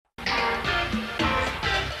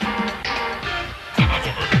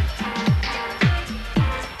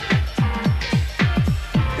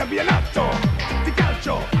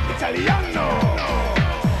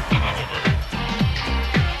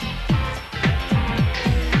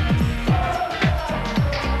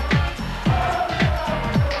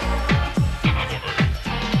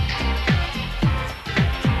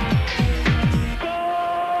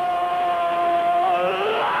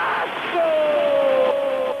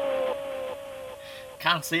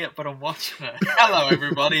Can't see it, but I'm watching it. Hello,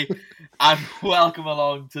 everybody, and welcome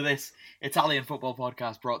along to this Italian football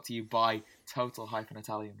podcast brought to you by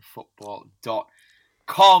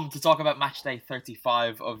total-italianfootball.com to talk about match day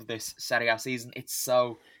 35 of this Serie A season. It's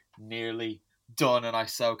so nearly done, and I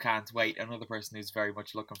so can't wait. Another person who's very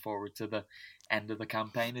much looking forward to the end of the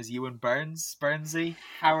campaign is Ewan Burns. Burnsy,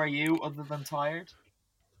 how are you, other than tired?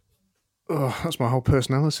 Oh, that's my whole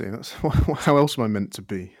personality. That's how else am I meant to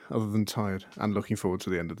be other than tired and looking forward to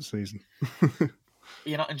the end of the season?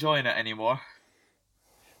 You're not enjoying it anymore?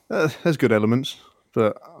 There's good elements,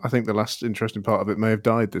 but I think the last interesting part of it may have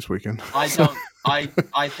died this weekend. I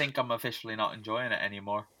think I'm officially not enjoying it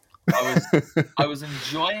anymore. I was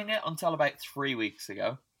enjoying it until about 3 weeks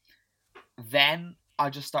ago. Then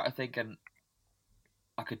I just started thinking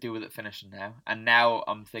I could do with it finishing now. And now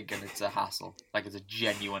I'm thinking it's a hassle. Like, it's a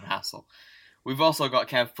genuine hassle. We've also got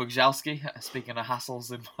Kev Pugzelski. Speaking of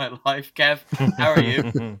hassles in my life, Kev, how are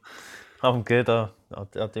you? I'm good. I'll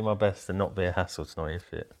do my best to not be a hassle tonight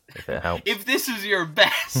if it helps. If this is your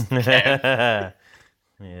best, Kev.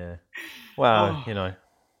 Yeah. Well, you know,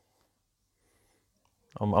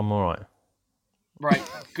 I'm all right. Right.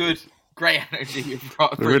 Good. Great energy you've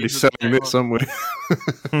brought. We're really selling this, aren't we?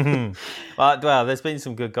 Well, there's been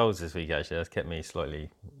some good goals this week, actually. That's kept me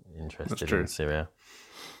slightly interested in Serie A.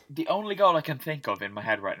 The only goal I can think of in my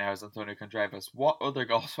head right now is Antonio Contreras. What other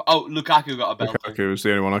goals? Oh, Lukaku got a belter. Lukaku was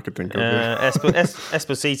the only one I could think of.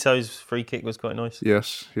 Esposito's free kick was quite nice.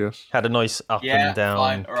 Yes. Had a nice up and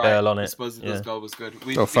down curl on it. I suppose this goal was good.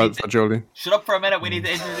 Fagioli. Shut up for a minute. We need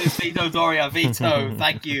to introduce Vito Doria. Vito,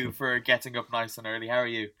 thank you for getting up nice and early. How are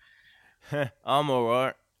you? I'm all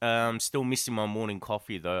right. I'm still missing my morning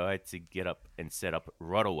coffee, though. I had to get up and set up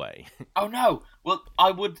right away. Oh, no. Well,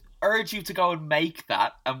 I would urge you to go and make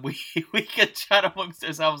that, and we can chat amongst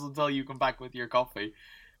ourselves until you come back with your coffee,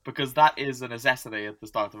 because that is a necessity at the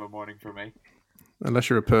start of a morning for me.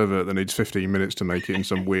 Unless you're a pervert that needs 15 minutes to make it in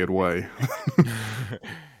some weird way.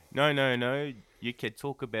 No. You can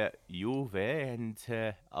talk about Juve, and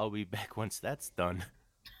I'll be back once that's done.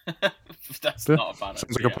 That's not a bad idea.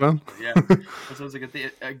 Sounds like a plan. Yeah, that sounds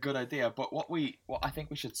like a good idea. But what I think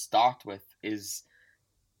we should start with is,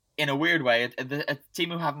 in a weird way, a team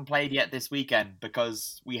who haven't played yet this weekend,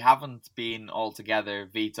 because we haven't been all together,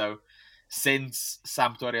 Vito, since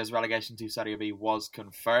Sampdoria's relegation to Serie B was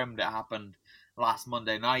confirmed. It happened last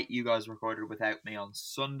Monday night. You guys recorded without me on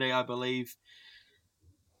Sunday, I believe.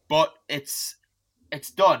 But it's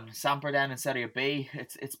done. Samp down in Serie B.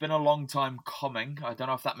 It's been a long time coming. I don't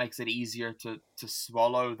know if that makes it easier to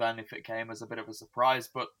swallow than if it came as a bit of a surprise,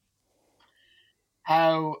 but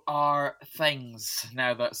how are things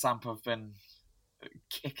now that Samp have been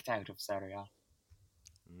kicked out of Serie A?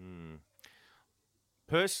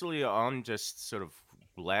 Personally, I'm just sort of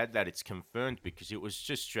glad that it's confirmed, because it was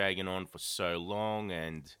just dragging on for so long,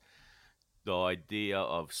 and the idea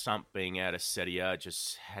of Samp being out of Serie A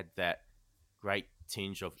just had that great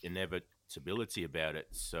tinge of inevitability about it.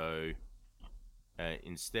 So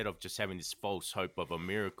instead of just having this false hope of a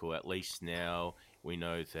miracle, at least now we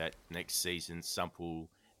know that next season Samp will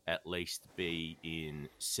at least be in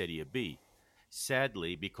Serie B.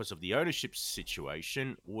 Sadly, because of the ownership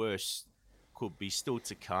situation, worse could be still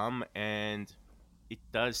to come, and it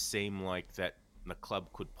does seem like that the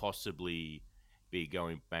club could possibly be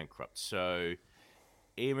going bankrupt. So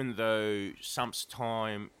even though Samp's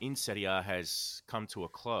time in Serie A has come to a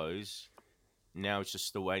close, now it's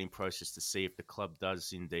just a waiting process to see if the club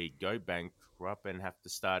does indeed go bankrupt and have to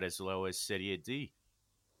start as low as Serie D.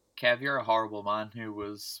 Kev, you're a horrible man who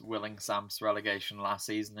was willing Samp's relegation last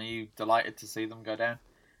season. Are you delighted to see them go down?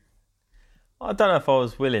 I don't know if I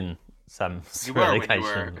was willing Samp's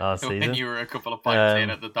relegation last season. When you were a couple of pints in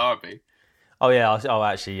at the derby. Oh yeah,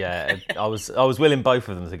 I was willing both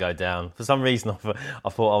of them to go down. For some reason, I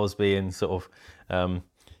thought I was being sort of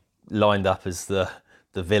lined up as the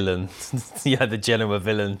villain, the general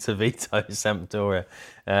villain to Vito Sampdoria.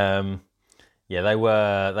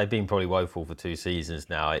 They've been probably woeful for 2 seasons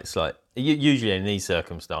now. It's like usually in these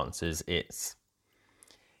circumstances, it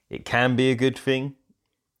can be a good thing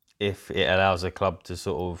if it allows a club to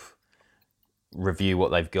sort of review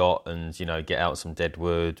what they've got and, you know, get out some dead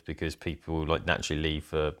wood, because people like naturally leave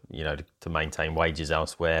for, you know, to maintain wages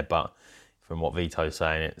elsewhere. But from what Vito's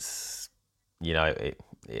saying, it's, you know,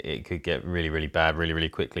 it could get really, really bad really, really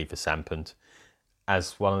quickly for Samp. And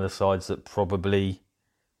as one of the sides that probably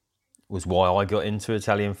was why I got into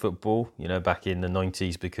Italian football, you know, back in the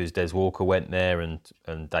 90s, because Des Walker went there and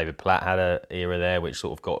David Platt had an era there, which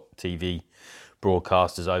sort of got TV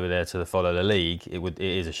broadcasters over there to follow the league. It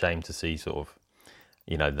is a shame to see sort of,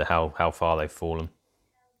 you know, how far they've fallen.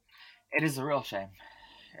 It is a real shame.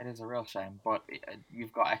 It is a real shame, but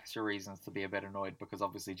you've got extra reasons to be a bit annoyed because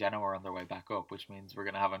obviously Genoa are on their way back up, which means we're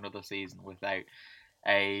going to have another season without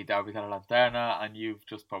a Derby della Lanterna, and you've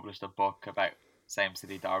just published a book about same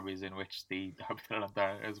city derbies in which the Derby della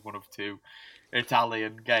Lanterna is one of two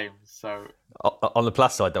Italian games. So On the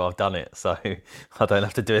plus side, though, I've done it, so I don't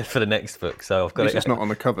have to do it for the next book. So I've At got least it. it's not on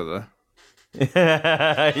the cover, though.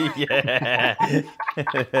 Yeah.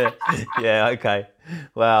 Yeah, okay.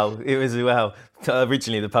 Well, it was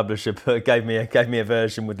originally the publisher gave me a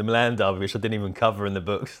version with the Milan derby, which I didn't even cover in the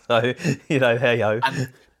book. So, hey yo.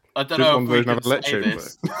 and I don't Just know one if we version of can a say Lecce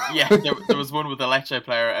this. Yeah, there was one with a Lecce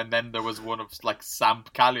player, and then there was one of like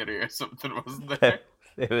Samp Cagliari or something, wasn't there?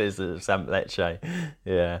 It was Sam Lecce.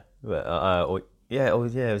 Yeah. But, it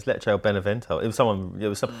was Lecce or Benevento. It was someone. It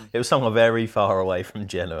was someone very far away from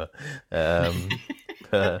Genoa.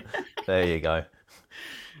 But there you go.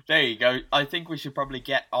 There you go. I think we should probably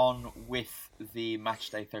get on with the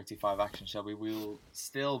matchday 35 action, shall we? We will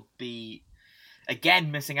still be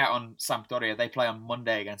again missing out on Sampdoria. They play on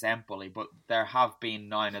Monday against Empoli, but there have been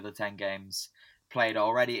 9 of the 10 games played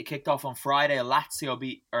already. It kicked off on Friday. Lazio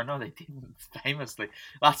they didn't, famously.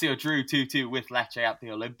 Lazio drew 2-2 with Lecce at the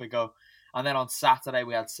Olimpico. And then on Saturday,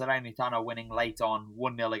 we had Salernitana winning late on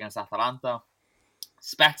 1-0 against Atalanta.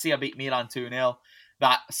 Spezia beat Milan 2-0.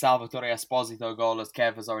 That Salvatore Esposito goal, as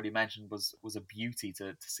Kev has already mentioned, was a beauty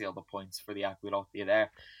to seal the points for the Aquiloti there.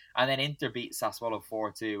 And then Inter beat Sassuolo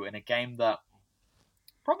 4-2 in a game that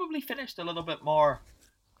probably finished a little bit more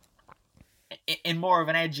in more of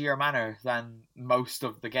an edgier manner than most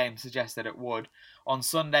of the game suggested it would. On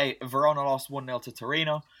Sunday, Verona lost 1-0 to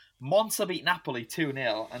Torino. Monza beat Napoli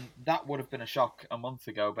 2-0, and that would have been a shock a month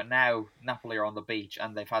ago, but now Napoli are on the beach,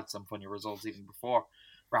 and they've had some funny results even before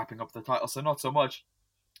wrapping up the title, so not so much.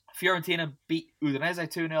 Fiorentina beat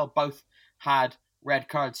Udinese 2-0. Both had red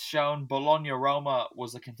cards shown. Bologna-Roma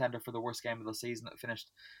was a contender for the worst game of the season. It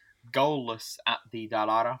finished goalless at the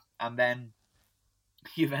Dallara. And then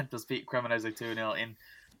Juventus beat Cremonese 2-0 in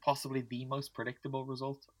possibly the most predictable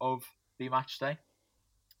result of the match day.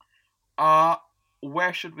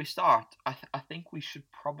 Where should we start? I think we should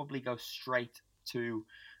probably go straight to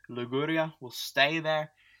Liguria. We'll stay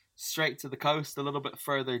there. Straight to the coast, a little bit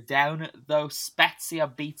further down, though. Spezia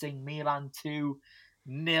beating Milan 2-0.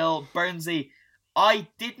 Bernsey, I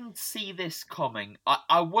didn't see this coming.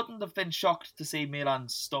 I wouldn't have been shocked to see Milan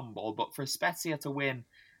stumble, but for Spezia to win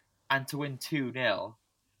and to win 2-0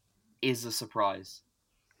 is a surprise.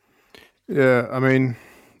 Yeah, I mean,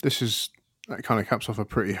 that kind of caps off a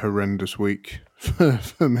pretty horrendous week for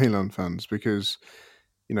Milan fans because,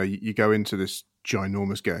 you go into this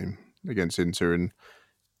ginormous game against Inter and,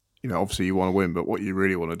 obviously you want to win, but what you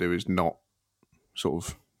really want to do is not sort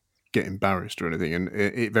of get embarrassed or anything. And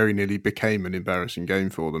it very nearly became an embarrassing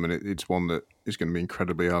game for them. And it's one that is going to be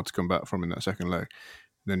incredibly hard to come back from in that second leg.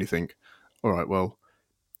 And then you think, all right, well,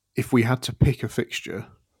 if we had to pick a fixture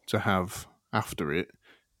to have after it,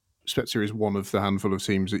 Spezia is one of the handful of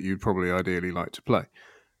teams that you'd probably ideally like to play.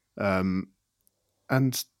 And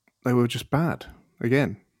they were just bad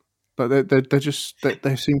again. But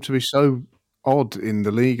they seem to be so odd in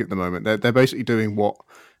the league at the moment. They're basically doing what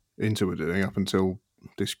Inter were doing up until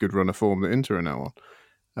this good run of form that Inter are now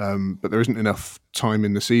on. But there isn't enough time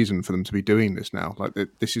in the season for them to be doing this now. Like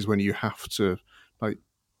this is when you have to, like,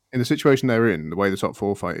 in the situation they're in, the way the top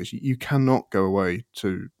 4 fight is, you cannot go away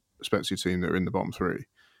to a Spezia team that are in the bottom 3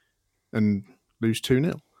 and lose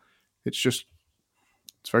 2-0. It's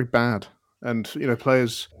very bad. And,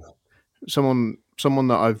 players, someone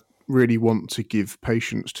that I really want to give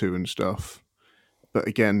patience to and stuff, but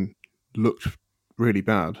again, looked really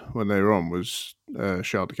bad when they were on was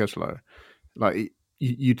Charles de Ketelaere. Like,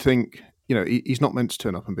 you'd think, he's not meant to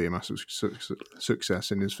turn up and be a massive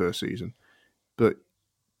success in his first season, but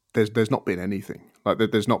there's not been anything. Like,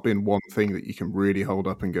 there's not been one thing that you can really hold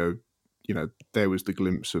up and go, there was the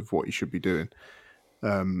glimpse of what he should be doing.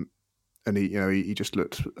 And he just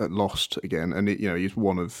looked lost again. And he's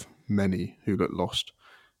one of many who looked lost.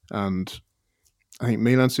 And I think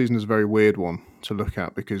Milan's season is a very weird one to look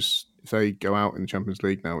at because if they go out in the Champions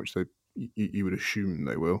League now, which you would assume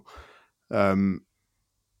they will,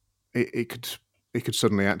 it could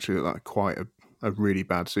suddenly actually look like quite a really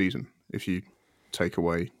bad season if you take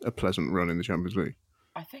away a pleasant run in the Champions League.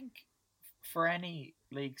 I think for any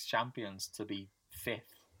league's champions to be 5th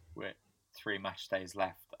with 3 match days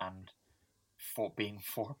left and being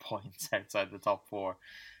 4 points outside the top 4,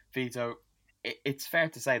 Vito, it's fair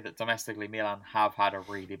to say that domestically Milan have had a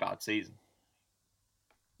really bad season.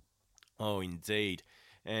 Oh, indeed.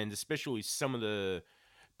 And especially some of the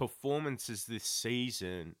performances this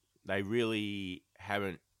season, they really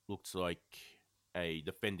haven't looks like a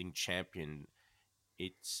defending champion,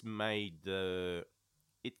 it's made it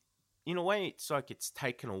in a way it's like it's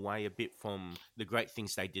taken away a bit from the great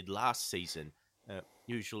things they did last season.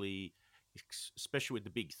 Usually, especially with the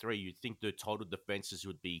big three, you'd think the total defenses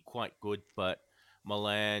would be quite good, but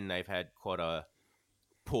Milan, they've had quite a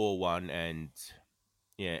poor one, and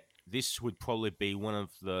yeah, this would probably be one of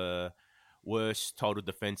the worst total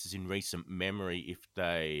defenses in recent memory if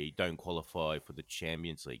they don't qualify for the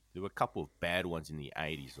Champions League. There were a couple of bad ones in the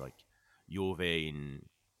 80s, like Juve in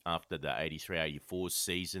after the 83-84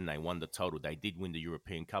 season. They won the total. They did win the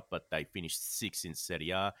European Cup, but they finished sixth in Serie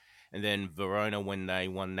A. And then Verona, when they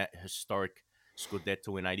won that historic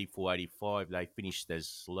Scudetto in 84-85, they finished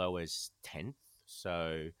as low as 10th.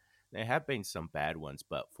 So there have been some bad ones,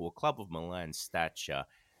 but for a club of Milan's stature,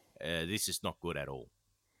 this is not good at all.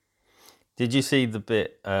 Did you see the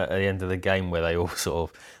bit at the end of the game where they all sort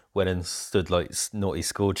of went and stood like naughty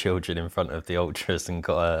school children in front of the ultras and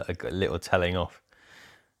got a little telling off?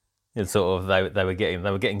 And sort of they were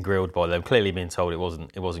getting grilled by them, clearly being told it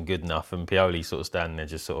wasn't good enough, and Pioli sort of standing there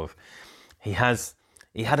just sort of he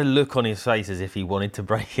had a look on his face as if he wanted to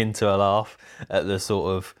break into a laugh at the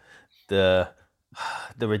sort of the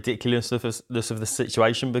ridiculousness of the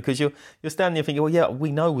situation, because you're standing there thinking, well, yeah,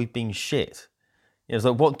 we know we've been shit. It's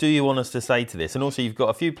like, what do you want us to say to this? And also, you've got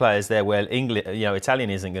a few players there where English, Italian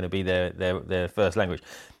isn't going to be their first language.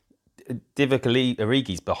 Divock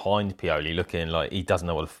Origi's behind Pioli, looking like he doesn't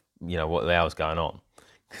know what the hell's going on,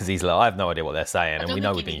 because he's like, I have no idea what they're saying, and we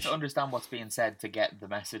know we've been. You need to understand what's being said to get the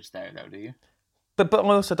message there, though, do you? But I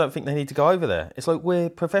also don't think they need to go over there. It's like, we're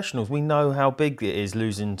professionals. We know how big it is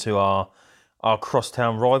losing to our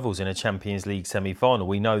crosstown rivals in a Champions League semi-final.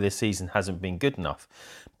 We know this season hasn't been good enough,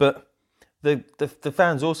 but the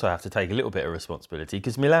fans also have to take a little bit of responsibility,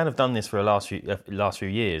 because Milan have done this for the last few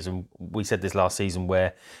years, and we said this last season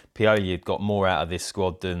where Pioli had got more out of this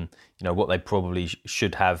squad than what they probably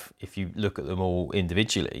should have if you look at them all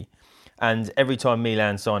individually. And every time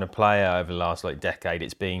Milan sign a player over the last decade,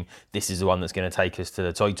 it's been, this is the one that's going to take us to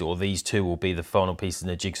the title, or these two will be the final piece in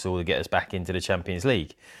the jigsaw to get us back into the Champions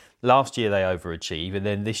League. Last year they overachieved, and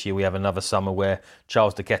then this year we have another summer where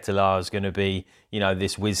Charles de Ketelaere is going to be,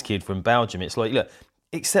 this whiz kid from Belgium. It's like, look,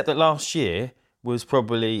 except that last year was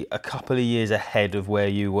probably a couple of years ahead of where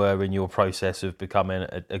you were in your process of becoming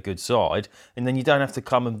a good side, and then you don't have to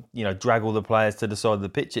come and drag all the players to the side of the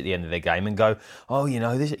pitch at the end of their game and go, oh,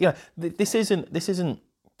 this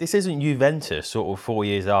isn't Juventus sort of 4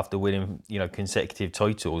 years after winning consecutive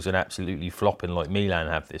titles and absolutely flopping like Milan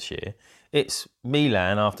have this year. It's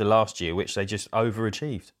Milan after last year, which they just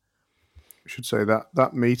overachieved. I should say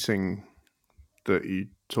that meeting that you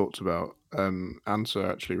talked about, ANSA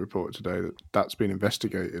actually reported today that's been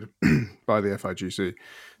investigated by the FIGC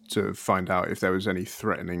to find out if there was any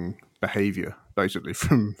threatening behaviour, basically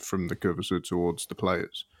from the Curvature towards the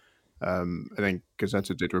players. And then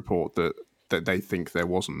Gazzetta did report that they think there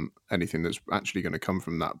wasn't anything that's actually going to come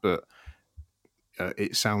from that, but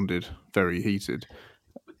it sounded very heated.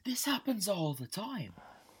 This happens all the time.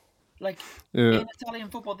 In Italian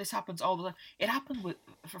football, this happens all the time. It happened with,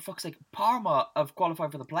 for fuck's sake, Parma have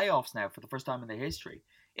qualified for the playoffs now for the first time in their history.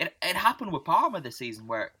 It happened with Parma this season,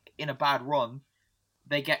 where in a bad run,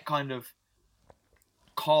 they get kind of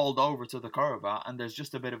called over to the Curva, and there's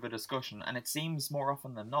just a bit of a discussion. And it seems more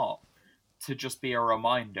often than not to just be a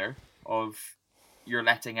reminder of, you're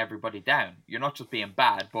letting everybody down. You're not just being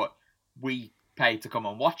bad, but we pay to come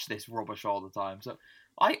and watch this rubbish all the time. So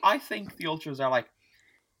I think the Ultras are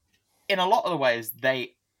in a lot of the ways,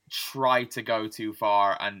 they try to go too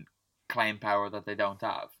far and claim power that they don't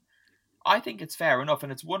have. I think it's fair enough,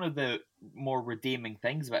 and it's one of the more redeeming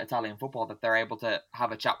things about Italian football that they're able to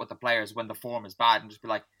have a chat with the players when the form is bad and just be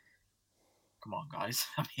like, come on, guys.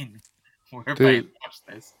 I mean, we're paying to watch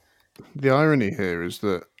this. The irony here is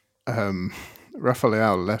that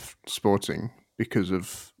Rafael left Sporting because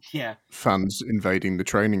of fans invading the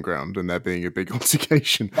training ground and there being a big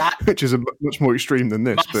altercation, which is much more extreme than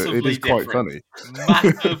this, but it is quite funny.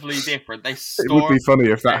 Massively different. It would be funny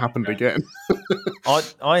if that happened again.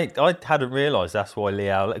 I hadn't realised that's why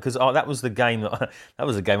Leao, because that was the game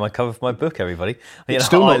I covered for my book. Everybody, it's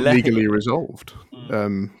still not legally resolved.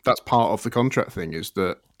 That's part of the contract thing. Is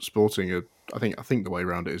that Sporting are? I think the way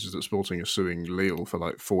around it is that Sporting are suing Lille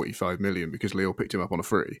for 45 million because Lille picked him up on a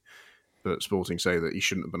free. But Sporting say that he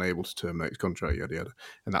shouldn't have been able to terminate his contract, yada yada,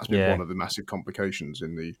 and that's been one of the massive complications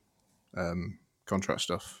in the contract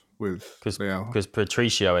stuff with Leao. Because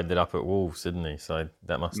Patricio ended up at Wolves, didn't he? So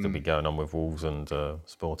that must have been going on with Wolves and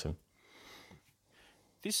Sporting.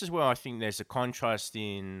 This is where I think there's a contrast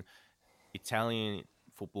in Italian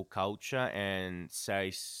football culture, and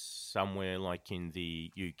say somewhere like in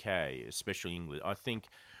the UK, especially England. I think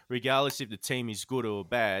regardless if the team is good or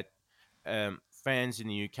bad, fans in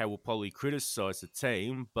the UK will probably criticise the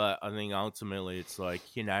team, but I think ultimately it's like,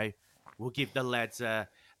 we'll give the lads a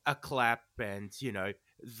clap, and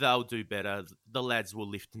they'll do better. The lads will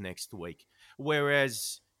lift next week.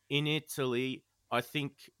 Whereas in Italy, I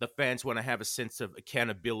think the fans want to have a sense of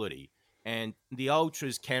accountability, and the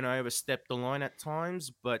ultras can overstep the line at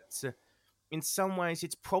times, but in some ways,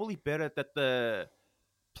 it's probably better that the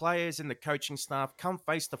players and the coaching staff come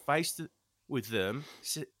face to face with them,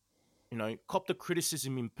 cop the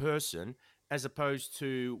criticism in person, as opposed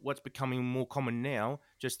to what's becoming more common now,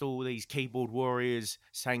 just all these keyboard warriors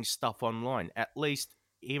saying stuff online. At least,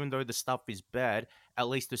 even though the stuff is bad, at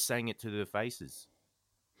least they're saying it to their faces.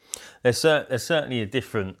 There's certainly a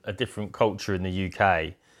different culture in the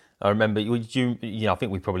UK. I remember I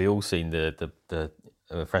think we've probably all seen the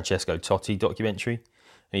Francesco Totti documentary.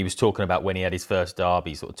 And he was talking about when he had his first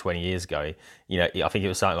derby sort of 20 years ago. I think it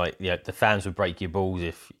was something like, the fans would break your balls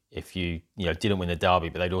if you didn't win the derby,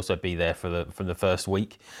 but they'd also be there from the first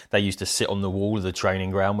week. They used to sit on the wall of the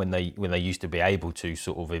training ground when they used to be able to,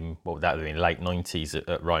 sort of in what would that have been, late 90s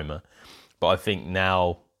at Roma. But I think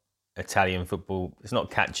now Italian football, it's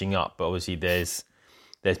not catching up, but obviously there's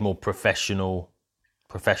more professional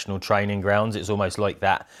training grounds. It's almost like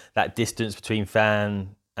that distance between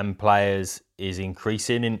fan and players is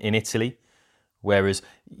increasing in Italy. Whereas,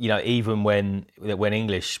 even when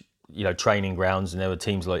English, training grounds, and there were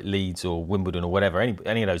teams like Leeds or Wimbledon or whatever,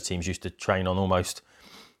 any of those teams used to train on almost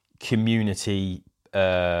community,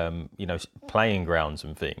 playing grounds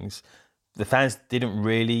and things. The fans didn't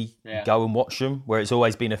really go and watch them, where it's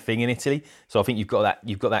always been a thing in Italy. So I think you've got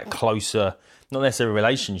that closer, not necessarily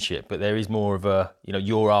relationship, but there is more of a,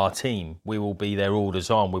 you're our team. We will be there all the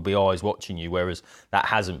time. We'll be always watching you. Whereas that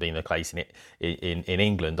hasn't been the case in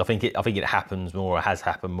England. I think it happens more, or has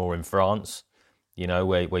happened more in France.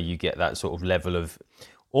 Where you get that sort of level of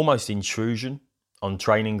almost intrusion on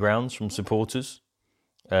training grounds from supporters.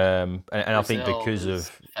 And I think because of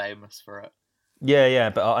famous for it. Yeah,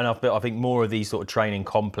 but I think more of these sort of training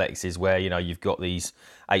complexes where you've got these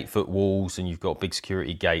 8-foot walls and you've got big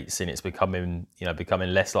security gates, and it's becoming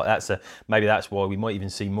less like that. So maybe that's why we might even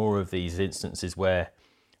see more of these instances where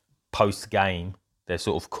post game they're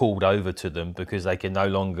sort of called over to them because they can no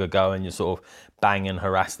longer go and sort of bang and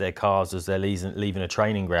harass their cars as they're leaving a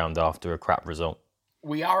training ground after a crap result.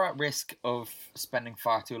 We are at risk of spending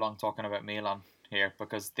far too long talking about Milan here,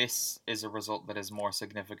 because this is a result that is more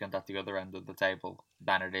significant at the other end of the table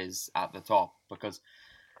than it is at the top, because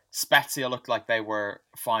Spezia looked like they were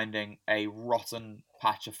finding a rotten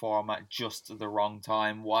patch of form at just the wrong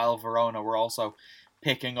time, while Verona were also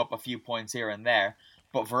picking up a few points here and there.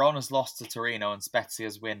 But Verona's loss to Torino and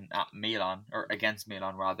Spezia's win at Milan, or against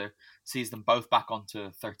Milan rather, sees them both back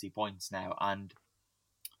onto 30 points now, and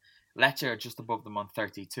Lecce are just above them on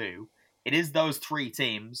 32. It is those three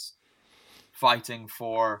teams fighting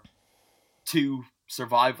for 2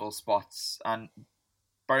 survival spots, and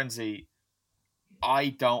Burnsy, I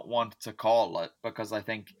don't want to call it because I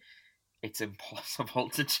think it's impossible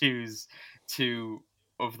to choose 2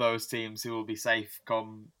 of those teams who will be safe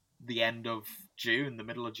come the end of June, the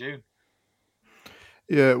middle of June.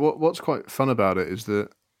 Yeah, what's quite fun about it is that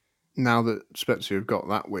now that Spezia have got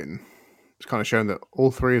that win, it's kind of shown that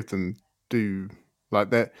all 3 of them do,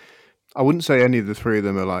 like, that. I wouldn't say any of the 3 of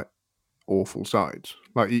them are like awful sides.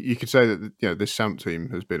 Like, you could say that this Samp team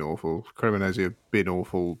has been awful. Cremonese have been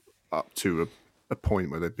awful up to a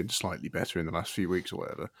point where they've been slightly better in the last few weeks or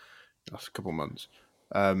whatever, last couple of months.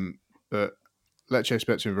 But Lecce,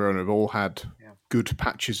 Spezia, and Verona have all had good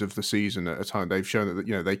patches of the season at a time. They've shown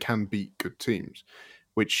that they can beat good teams,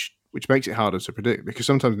 which makes it harder to predict, because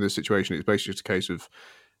sometimes in this situation it's basically just a case of,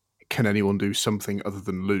 can anyone do something other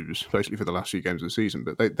than lose, basically, for the last few games of the season.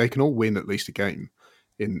 But they can all win at least a game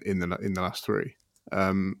in the last 3,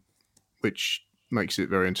 which makes it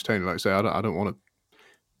very entertaining. Like I say, I don't want to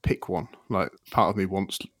pick one. Like, part of me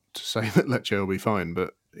wants to say that Lecce will be fine,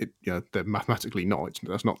 but they're mathematically not.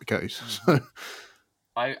 That's not the case. Mm-hmm. So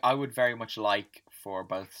I would very much like for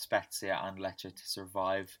both Spezia and Lecce to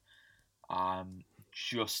survive,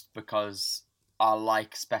 just because I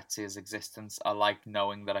like Spezia's existence. I like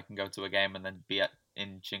knowing that I can go to a game and then be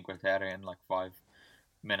in Cinque Terre in like 5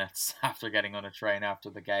 minutes after getting on a train after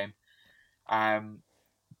the game.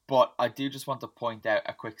 But I do just want to point out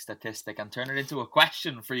a quick statistic and turn it into a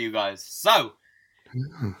question for you guys. So,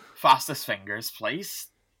 fastest fingers, please.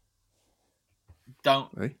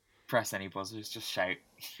 Don't press any buzzers, just shout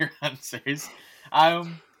your answers.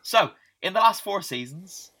 So, in the last 4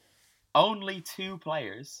 seasons, only 2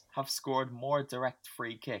 players have scored more direct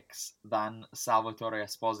free kicks than Salvatore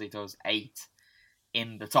Esposito's 8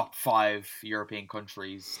 in the top 5 European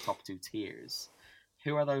countries, top 2 tiers.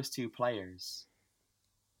 Who are those 2 players?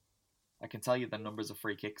 I can tell you the numbers of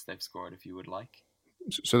free kicks they've scored if you would like.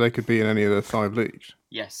 So they could be in any of the 5 leagues?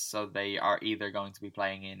 Yes, so they are either going to be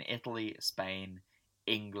playing in Italy, Spain,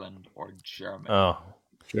 England, or Germany. Oh,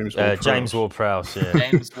 James Ward-Prowse. Yeah.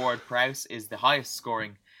 James Ward-Prowse is the highest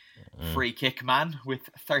scoring free kick man with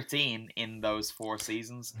 13 in those 4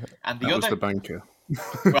 seasons. And the that other was the banker.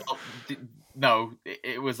 well, no,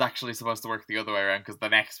 it was actually supposed to work the other way around because the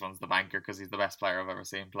next one's the banker because he's the best player I've ever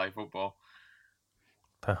seen play football.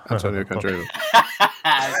 Antonio Candreva.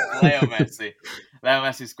 Leo Messi. Leo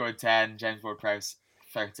Messi scored 10, James Ward-Prowse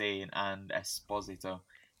 13, and Esposito.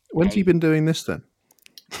 When's he been doing this then?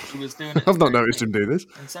 He was doing it. I've not noticed him do this.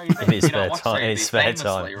 In Serie B. In his You don't spare watch time- in Serie his B spare famously.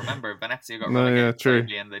 time. Remember, Venezia got No, relegated yeah, to Serie true.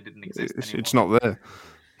 B and they didn't exist anymore. It's not there.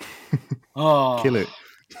 Oh, Kill it.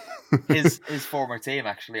 his former team,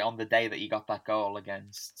 actually, on the day that he got that goal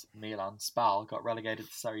against Milan, Spal got relegated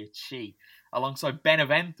to Serie C alongside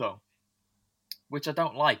Benevento, which I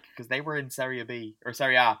don't like because they were in Serie B or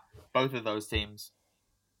Serie A, both of those teams,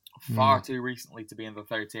 far too recently to be in the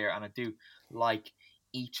 3rd tier, and I do like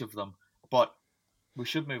each of them. But we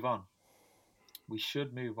should move on.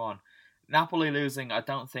 Napoli losing, I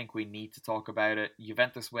don't think we need to talk about it.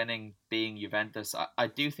 Juventus winning, being Juventus. I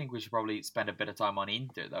do think we should probably spend a bit of time on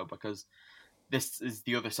Inter, though, because this is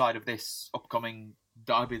the other side of this upcoming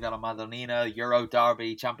Derby della Madonnina, Euro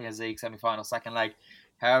Derby, Champions League semi-final, second leg,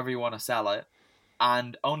 however you want to sell it.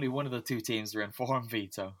 And only one of the 2 teams are in form,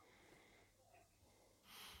 Vito.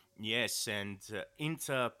 Yes, and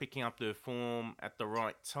Inter picking up their form at the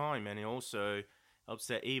right time, and it also helps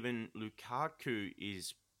that even Lukaku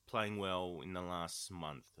is playing well in the last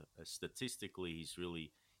month. Statistically, he's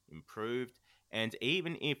really improved, and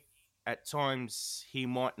even if at times he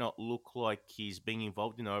might not look like he's being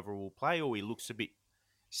involved in overall play or he looks a bit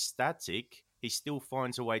static, he still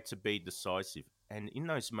finds a way to be decisive. And in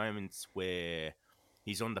those moments where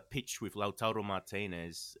he's on the pitch with Lautaro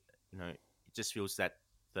Martinez, it just feels that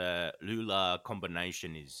the Lula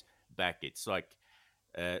combination is back. It's like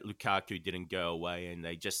Lukaku didn't go away and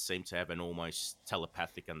they just seem to have an almost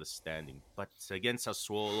telepathic understanding. But against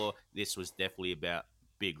Sassuolo, this was definitely about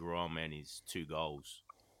Big Rom and his 2 goals.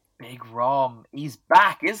 Big Rom, he's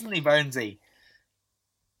back, isn't he, Burnsy?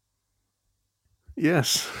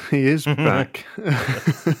 Yes, he is back.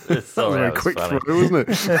 That was a very quick funny. throw, wasn't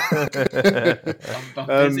it? I'm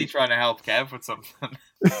busy trying to help Kev with something.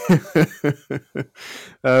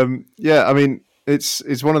 Yeah, I mean,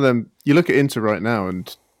 it's one of them. You look at Inter right now,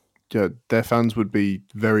 and their fans would be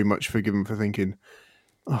very much forgiven for thinking,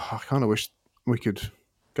 "Oh, I kind of wish we could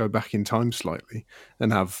go back in time slightly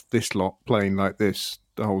and have this lot playing like this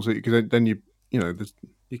the whole season." Because then you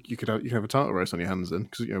could have a title race on your hands then,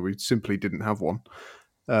 because we simply didn't have one.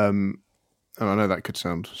 And I know that could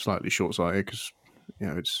sound slightly short-sighted because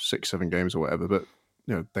it's 6-7 games or whatever, but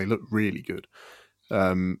they look really good.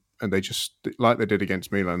 And they just, like they did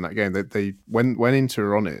against Milan in that game, they when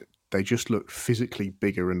Inter are on it, they just look physically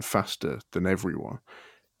bigger and faster than everyone.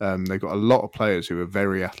 They've got a lot of players who are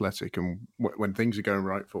very athletic, and when things are going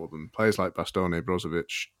right for them, players like Bastoni,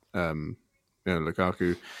 Brozovic,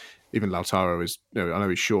 Lukaku, even Lautaro is, I know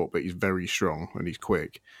he's short, but he's very strong and he's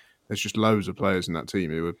quick. There's just loads of players in that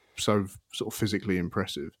team who are so sort of physically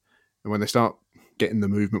impressive. And when they start getting the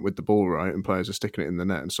movement with the ball right and players are sticking it in the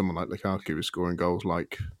net, and someone like Lukaku is scoring goals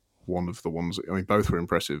like one of the ones, both were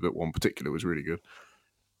impressive, but one particular was really good.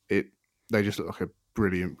 They just look like a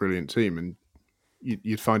brilliant, brilliant team. And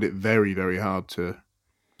you'd find it very, very hard to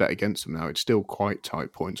bet against them now. It's still quite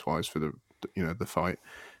tight points-wise for the fight.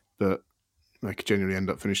 But they could genuinely end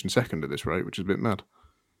up finishing second at this rate, which is a bit mad.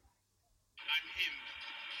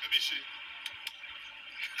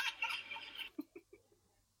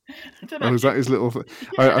 Oh, was that his little?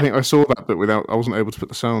 Yeah. I think I saw that, but I wasn't able to put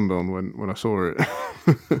the sound on when I saw it.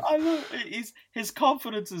 I love it. His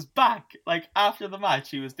confidence is back. Like after the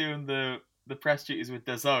match, he was doing the press duties with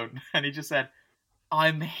DAZN, and he just said,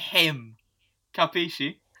 "I'm him,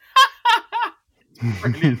 capisci?"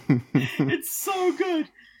 Brilliant. It's so good.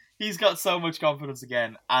 He's got so much confidence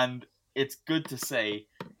again, and it's good to see.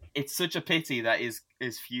 It's such a pity that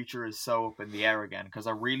his future is so up in the air again, because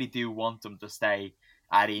I really do want him to stay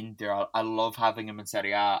at Inter. I love having him in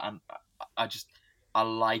Serie A, and I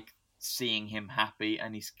like seeing him happy,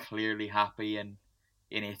 and he's clearly happy in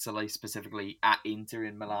Italy, specifically at Inter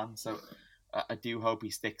in Milan. So I do hope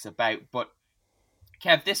he sticks about. But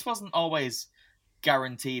Kev, this wasn't always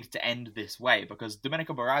guaranteed to end this way, because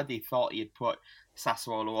Domenico Berardi thought he had put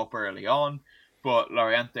Sassuolo up early on, but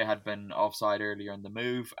Loriente had been offside earlier in the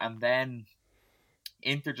move, and then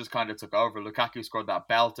Inter just kind of took over. Lukaku scored that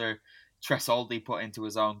belter, Tresoldi put into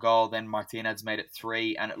his own goal, then Martinez made it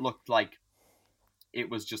 3, and it looked like it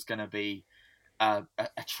was just going to be a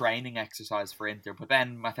training exercise for Inter. But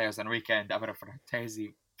then Matheus Enrique and Davide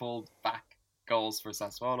Frattesi pulled back goals for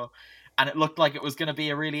Sassuolo, and it looked like it was going to be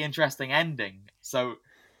a really interesting ending. So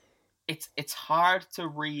it's hard to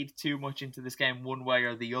read too much into this game one way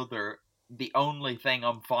or the other. The only thing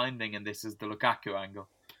I'm finding in this is the Lukaku angle.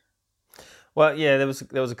 Well, yeah, there was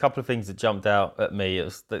a couple of things that jumped out at me. It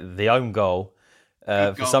was the own goal.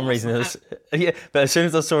 For some reason, it was, yeah. But as soon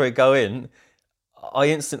as I saw it go in, I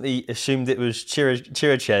instantly assumed it was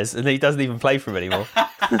Chirichez, and he doesn't even play for him anymore.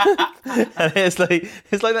 And it's like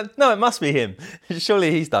that. No, it must be him.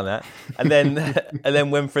 Surely he's done that. And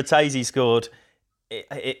then when Frattesi scored,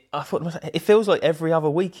 I thought it feels like every other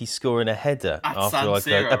week he's scoring a header At after San like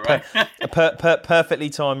Siro, a perfectly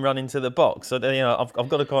timed run into the box. So I've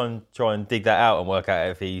got to try and dig that out and work out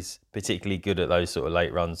if he's particularly good at those sort of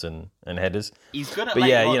late runs and headers. He's good at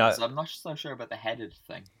late runs. I'm not so sure about the headed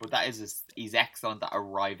thing, but he's excellent at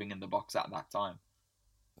arriving in the box at that time.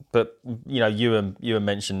 But you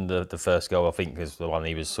mentioned the first goal. I think is the one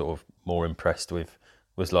he was sort of more impressed with,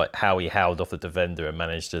 was like how he howled off the defender and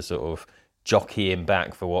managed to sort of jockey him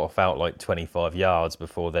back for what felt like 25 yards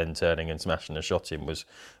before then turning and smashing a shot in, was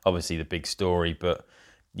obviously the big story. But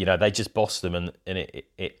they just bossed them, and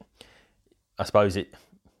it I suppose it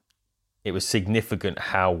was significant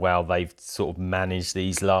how well they've sort of managed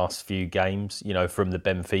these last few games, from the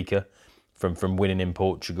Benfica, from winning in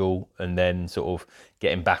Portugal and then sort of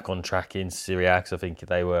getting back on track in Serie A. I think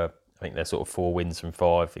they're sort of 4 wins from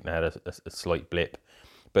 5. I think they had a slight blip.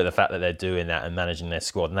 But the fact that they're doing that and managing their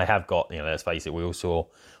squad, and they have got, let's face it, we all saw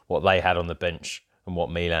what they had on the bench and what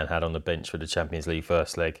Milan had on the bench for the Champions League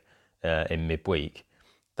first leg in midweek.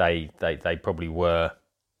 They probably were.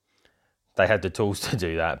 They had the tools to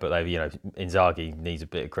do that, but Inzaghi needs a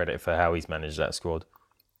bit of credit for how he's managed that squad.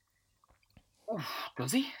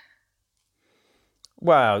 Does he?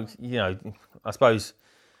 Well, I suppose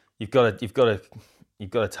you've got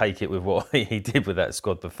to take it with what he did with that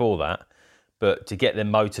squad before that. But to get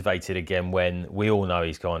them motivated again when we all know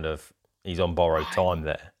he's on borrowed time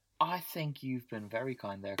there. I think you've been very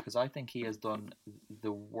kind there, because I think he has done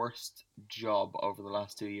the worst job over the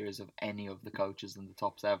last 2 years of any of the coaches in the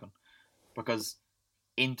top 7. Because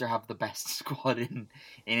Inter have the best squad in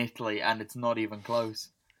Italy, and it's not even close.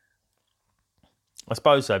 I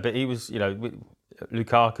suppose so, but he was,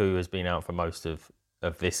 Lukaku has been out for most of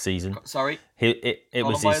this season. Sorry? It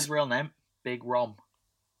was his real name, Big Rom.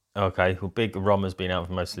 Okay, well, Big Rom has been out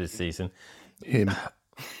for most of this season. Him.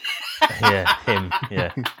 Yeah, him,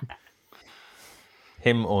 yeah.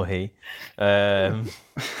 Him or he.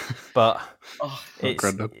 But it's...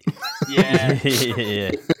 Yeah.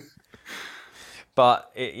 Yeah.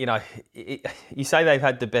 But, you say they've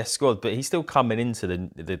had the best squad, but he's still coming into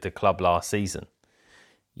the club last season.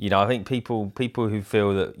 I think people who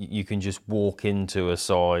feel that you can just walk into a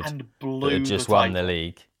side that had just won the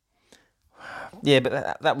league. Yeah,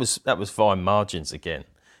 but that was fine margins again,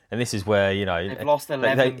 and this is where they've lost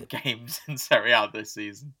 11 games in Serie A this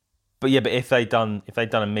season. But if they'd done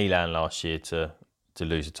a Milan last year to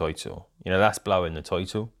lose a title, that's blowing the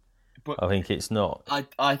title. But I think it's not.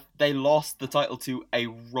 They lost the title to a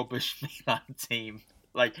rubbish Milan team.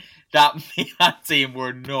 Like, that Milan team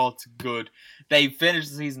were not good. They finished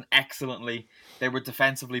the season excellently. They were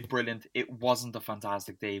defensively brilliant. It wasn't a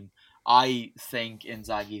fantastic team. I think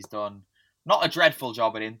Inzaghi's done not a dreadful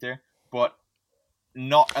job at Inter, but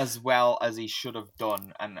not as well as he should have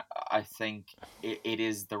done. And I think it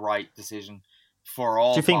is the right decision for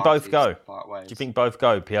all. Do you think both go? Part ways. Do you think both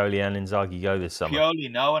go? Pioli and Inzaghi go this summer?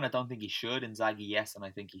 Pioli, no, and I don't think he should. Inzaghi, yes, and I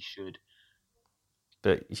think he should.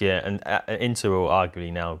 But yeah, and Inter will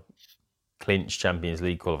arguably now clinch Champions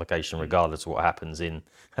League qualification regardless of what happens in,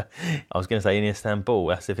 I was going to say in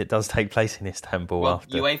Istanbul, as if it does take place in Istanbul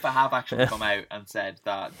after. UEFA have actually come out and said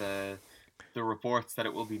that the reports that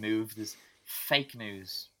it will be moved is fake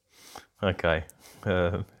news. Okay.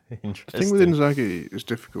 Interesting. The thing with Inzaghi is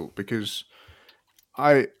difficult because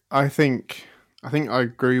I think I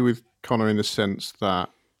agree with Connor in the sense that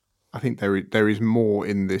I think there is more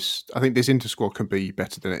in this. I think this Inter squad can be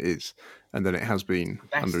better than it is and than it has been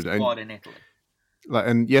under his squad in Italy.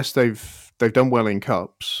 And yes, they've done well in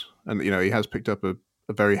cups, and he has picked up a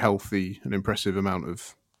very healthy and impressive amount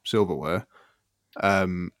of silverware.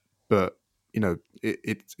 But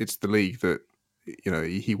it's the league that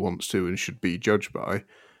he wants to and should be judged by.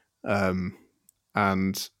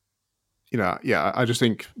 And I just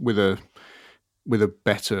think with a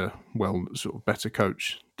better, better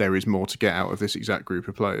coach, there is more to get out of this exact group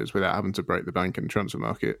of players without having to break the bank in the transfer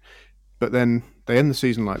market. But then they end the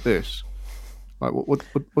season like this. Like,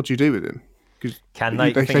 what do you do with him? Because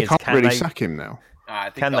they can't really sack him now.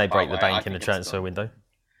 Can they break the bank in the transfer window?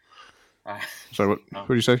 So what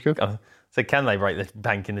do you say, Kev? So can they break the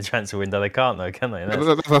bank in the transfer window? They can't, though, can they?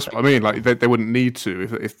 That's what I mean. Like they wouldn't need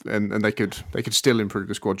to if they could still improve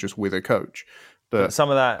the squad just with a coach. But some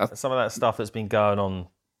of that stuff that's been going on,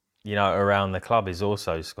 around the club is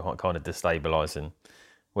also kind of destabilising,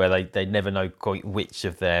 where they never know quite which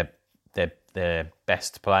of their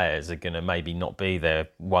best players are going to maybe not be there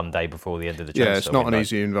one day before the end of the transfer window. Yeah, it's not an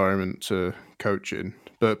easy environment to coach in,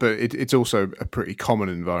 but it's also a pretty common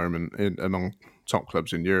environment among top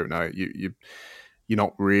clubs in Europe now. You're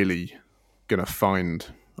not really going to find.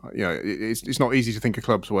 It's not easy to think of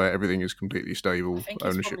clubs where everything is completely stable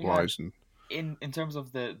ownership wise. And in terms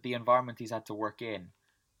of the environment he's had to work in,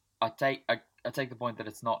 I take the point that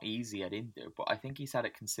it's not easy at Inter, but I think he's had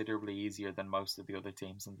it considerably easier than most of the other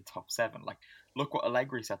teams in the top 7. Like, look what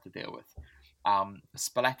Allegri's had to deal with.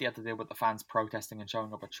 Spalletti had to deal with the fans protesting and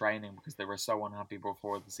showing up at training because they were so unhappy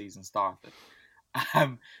before the season started.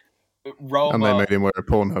 Roma, and they made him wear a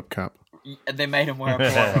Pornhub cap. They made him wear a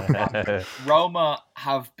Pornhub cap. Roma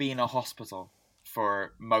have been a hospital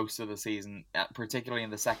for most of the season, particularly in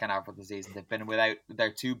the second half of the season. They've been without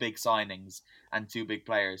their 2 big signings and 2 big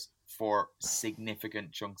players for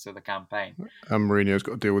significant chunks of the campaign. And Mourinho's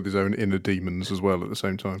got to deal with his own inner demons as well at the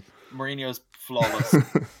same time. Mourinho's flawless.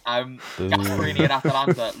 Gasperini at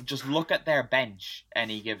Atalanta, just look at their bench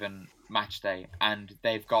any given match day, and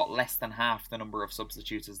they've got less than half the number of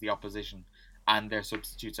substitutes as the opposition, and their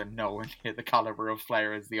substitutes are nowhere near the caliber of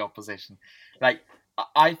player as the opposition. Like,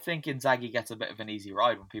 I think Inzaghi gets a bit of an easy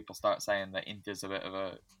ride when people start saying that Inter's a bit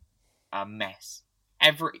of a mess.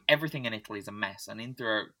 Everything in Italy is a mess, and Inter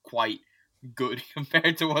are quite good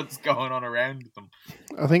compared to what's going on around them.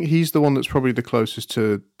 I think he's the one that's probably the closest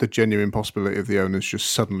to the genuine possibility of the owners just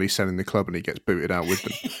suddenly selling the club and he gets booted out with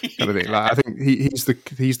them. Kind of thing. Like, I think he's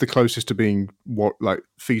the closest to being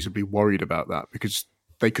feasibly worried about that, because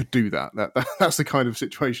they could do that. That's the kind of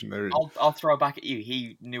situation they're in. I'll throw it back at you.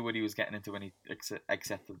 He knew what he was getting into when he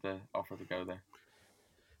accepted the offer to go there.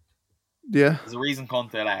 Yeah. There's a reason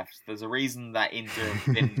Conte left. There's a reason that Inter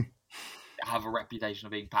didn't have a reputation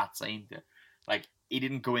of being Pazza Inter. Like, he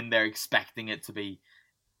didn't go in there expecting it to be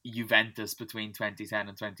Juventus between 2010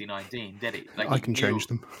 and 2019, did he? Like, I can change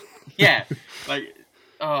them. Yeah. Like,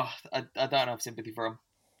 I don't have sympathy for him.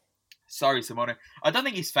 Sorry, Simone. I don't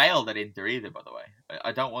think he's failed at Inter either, by the way.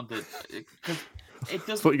 I don't want to... Because it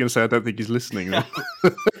doesn't... I thought you were going to say I don't think he's listening. No.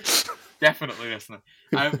 Definitely listening.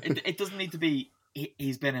 It doesn't need to be...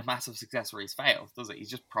 He's been a massive success where he's failed, does it? He's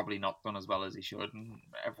just probably not done as well as he should, and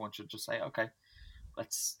everyone should just say, okay,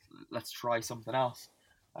 let's try something else.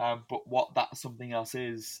 But what that something else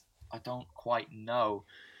is, I don't quite know.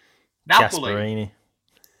 Napoli.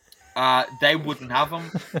 Gasperini. They wouldn't have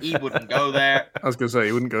him. He wouldn't go there. I was going to say,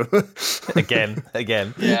 he wouldn't go. Again.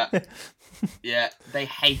 Yeah, they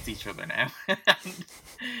hate each other now.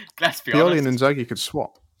 Let's be Pioli honest. and Inzaghi could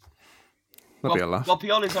swap. That'd be a laugh. Well,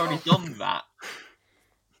 Pioli's already done that.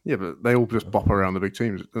 Yeah, but they all just bop around the big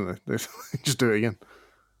teams, don't they? They just do it again.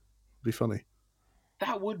 It'd be funny.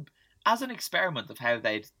 That would, as an experiment of how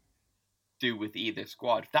they'd do with either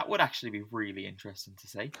squad, that would actually be really interesting to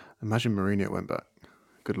see. Imagine Mourinho went back.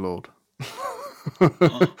 Good Lord.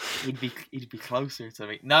 He'd be closer to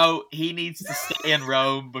me. No, he needs to stay in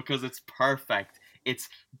Rome because it's perfect. It's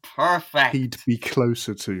perfect. He'd be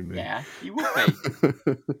closer to me. Yeah, he would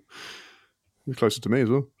be. He's closer to me as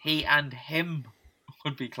well. He and him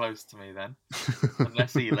would be close to me then,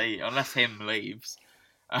 unless him leaves,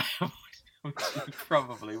 which he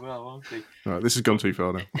probably will, won't he? All right, this has gone too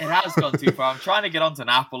far now. It has gone too far. I'm trying to get on to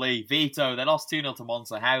Napoli. Vito, they lost 2-0 to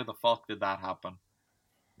Monza. How the fuck did that happen?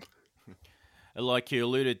 Like you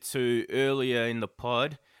alluded to earlier in the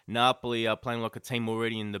pod, Napoli are playing like a team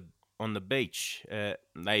already on the beach.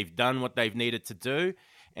 They've done what they've needed to do,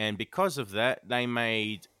 and because of that, they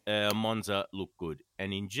made Monza look good.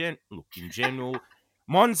 And in general,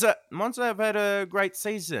 Monza have had a great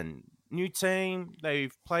season. New team,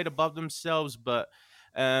 they've played above themselves, but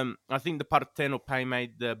I think the Partenopei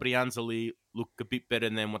made the Brianzoli look a bit better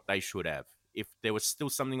than what they should have. If there was still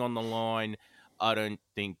something on the line, I don't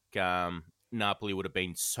think Napoli would have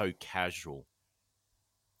been so casual.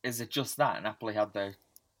 Is it just that Napoli had their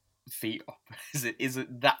feet up? Is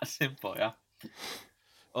it that simple? Yeah.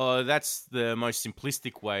 That's the most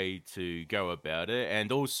simplistic way to go about it,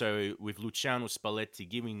 and also with Luciano Spalletti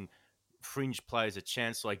giving fringe players a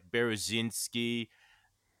chance, like Berezinski,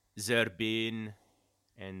 Zerbin,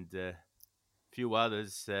 and a few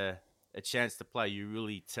others a chance to play, you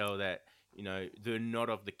really tell that they're not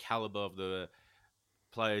of the caliber of the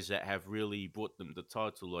players that have really brought them the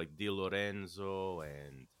title, like Di Lorenzo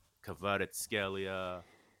and Kvaratskhelia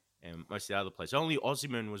and most of the other players. Only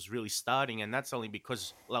Osimhen was really starting, and that's only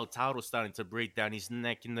because Lautaro's starting to breathe down his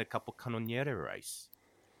neck in the Capo Cannoniere race.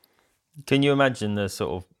 Can you imagine the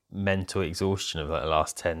sort of mental exhaustion of the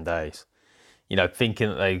last 10 days? Thinking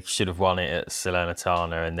that they should have won it at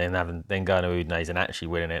Salernitana and then going to Udinese and actually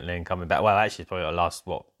winning it and then coming back. Well, actually, it's probably the last,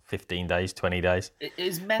 15 days, 20 days?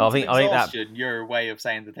 Is mental exhaustion your way of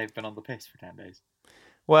saying that they've been on the piss for 10 days?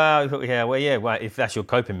 Well, yeah. Well, if that's your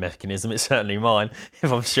coping mechanism, it's certainly mine.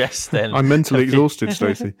 If I'm stressed, then I'm mentally exhausted,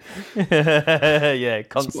 Stacey. Yeah,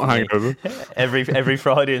 constantly. Hangover. Every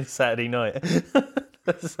Friday and Saturday night.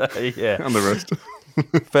 So, yeah, and the rest.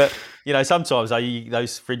 But sometimes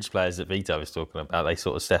those fringe players that Vito was talking about, they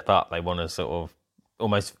sort of step up. They want to sort of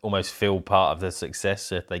almost feel part of the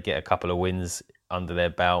success if they get a couple of wins under their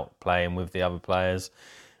belt playing with the other players.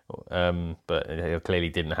 But it clearly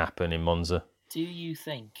didn't happen in Monza. Do you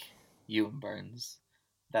think, Ewan Burns,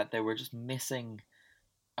 that they were just missing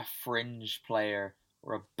a fringe player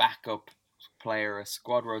or a backup player, a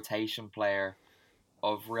squad rotation player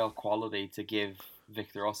of real quality to give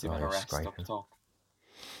Victor Osimhen a rest up top?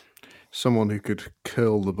 Someone who could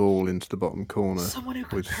curl the ball into the bottom corner Someone who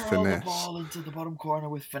could with curl finesse. the ball into the bottom corner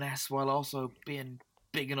with finesse while also being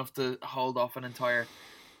big enough to hold off an entire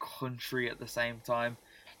country at the same time.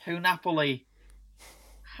 Who Napoli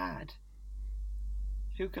had.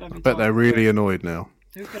 Who could I be? I bet they're really annoyed now.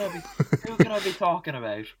 Who could I be talking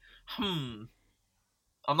about? I'm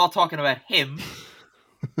not talking about him.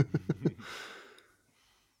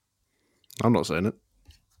 I'm not saying it.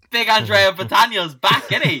 Big Andrea Battagna's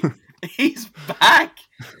back, isn't he? He's back,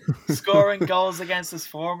 scoring goals against his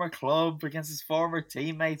former club, against his former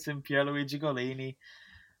teammates in Pierluigi Golini.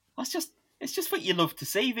 It's just what you love to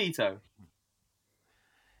see, Vito.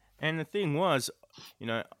 And the thing was,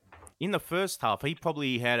 in the first half, he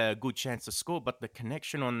probably had a good chance to score, but the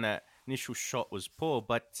connection on that initial shot was poor.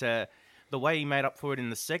 But the way he made up for it in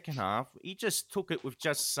the second half, he just took it with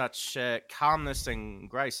just such calmness and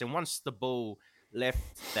grace. And once the ball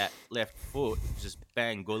left that left foot, just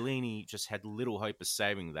bang, Golini just had little hope of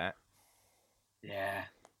saving that. Yeah.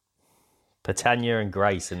 Patania and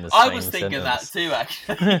Grace in the same I was thinking sentence. that too,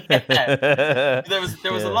 actually. Yeah. There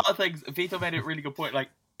was a lot of things. Vito made a really good point. Like,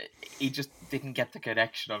 he just didn't get the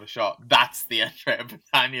connection on a shot. That's the Andrea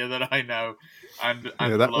Battagna that I know. And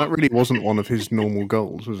that really wasn't one of his normal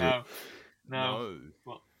goals, was it? No.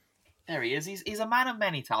 Well, there he is. He's a man of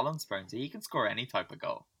many talents, Burnsy. He can score any type of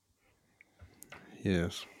goal.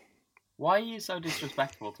 Yes. Why are you so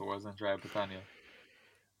disrespectful towards Andrea Battagna?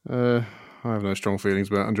 I have no strong feelings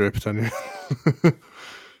about Andrea Battagna.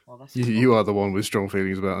 Well, that's you are the one with strong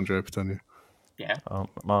feelings about Andrea Battagna. Yeah.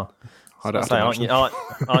 Aren't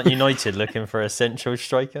United looking for a central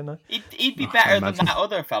striker? No? He'd be better than that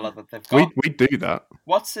other fella that they've got. We'd do that.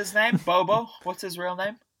 What's his name? Bobo? What's his real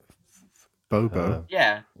name? Bobo.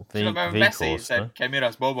 Yeah. Messi said, "Que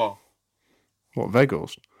miras, Bobo." What,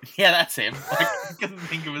 Vegas? Yeah, that's him. I couldn't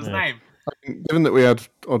think of his name. Given that we had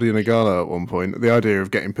Odi Nagala at one point, the idea of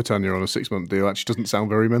getting Patania on a 6-month deal actually doesn't sound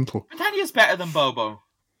very mental. Battagna's better than Bobo.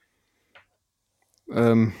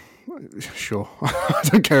 Sure. I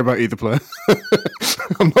don't care about either player.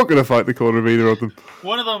 I'm not going to fight the corner of either of them.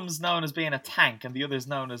 One of them's known as being a tank, and the other's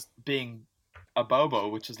known as being a Bobo,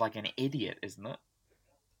 which is like an idiot, isn't it?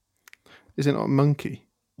 Is it not a monkey?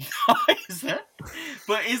 Is it?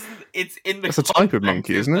 But it's in the... That's a type of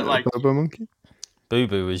monkey, isn't it? Like, a Bobo monkey? Boo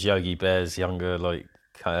Boo was Yogi Bear's younger,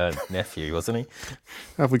 nephew, wasn't he?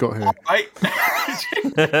 Have we got here?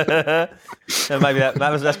 So maybe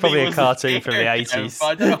that's probably a cartoon from the 80s.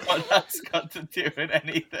 I don't know what that's got to do with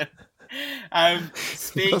anything.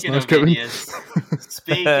 Speaking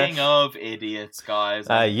of idiots, guys.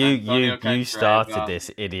 You started this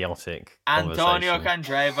idiotic Antonio conversation.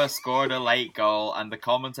 Candreva scored a late goal, and the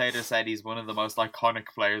commentator said he's one of the most iconic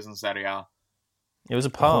players in Serie A. It was a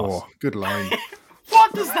pass. Oh, good line.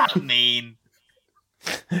 What does that mean?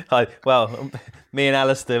 Well, me and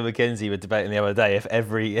Alistair McKenzie were debating the other day if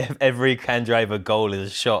every Candreva goal is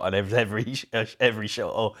a shot and every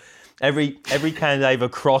shot or every Candreva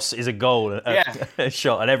cross is a goal, a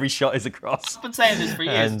shot, and every shot is a cross. I've been saying this for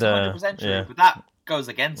years. It's 100% true, but that goes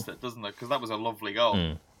against it, doesn't it? Because that was a lovely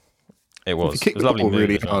goal. It If you was. kick It was the a lovely ball move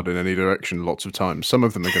really as well. hard in any direction lots of times, some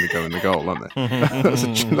of them are going to go in the goal, aren't they?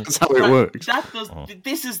 That's how it works.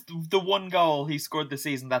 This is the one goal he scored this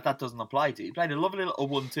season that doesn't apply to. He played a lovely little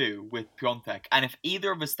 1-2 with Piontek, and if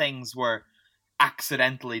either of his things were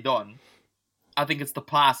accidentally done, I think it's the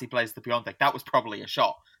pass he plays to Piontek. That was probably a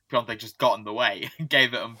shot. Piontek just got in the way and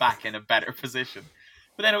gave it him back in a better position.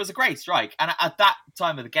 But then it was a great strike, and at that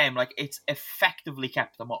time of the game, like, it's effectively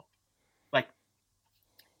kept them up. Like,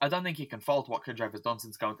 I don't think you can fault what Kudryov has done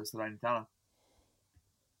since going to Salernitana.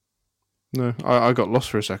 No, I got lost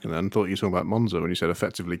for a second and thought you were talking about Monza when you said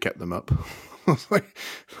effectively kept them up. I was like,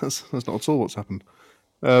 that's not at all what's happened.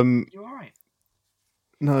 You all right?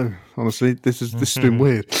 No, honestly, this has been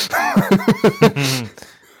weird.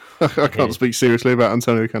 I can't speak seriously about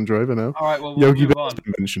Antonio Candreva now. All right, well, Yogi move Berra's on.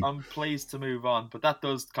 been mentioned. I'm pleased to move on, but that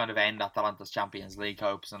does kind of end Atalanta's Champions League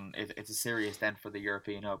hopes, and it's a serious dent for the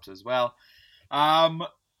European hopes as well.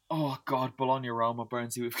 Oh God, Bologna-Roma,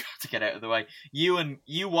 Burnsy, we've got to get out of the way.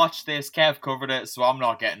 You watched this, Kev covered it, so I'm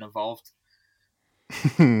not getting involved.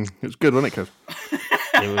 It was good, wasn't it, Kev?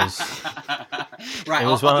 It was. Right,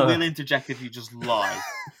 I will interject if you just lie.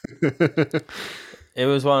 It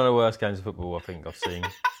was one of the worst games of football I think I've seen.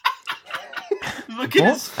 Look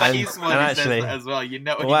at his face when he actually, says that as well. You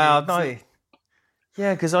know what wow, he no. means.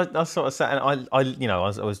 Yeah, because I sort of sat and I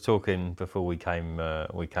was talking before we came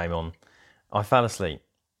on. I fell asleep.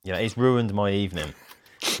 It's ruined my evening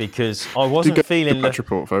because I wasn't feeling the match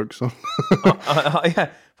report, folks.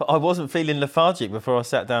 but I wasn't feeling lethargic before I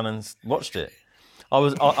sat down and watched it.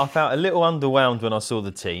 I felt a little underwhelmed when I saw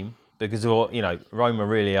the team because Roma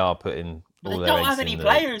really are putting all their eggs in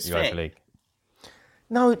the Europa League.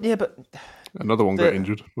 No, yeah, but another one got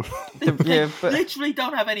injured. They literally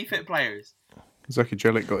don't have any fit players. Zeki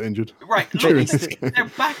Jelic got injured. Right, look, they're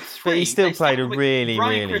back three. But he still played a really,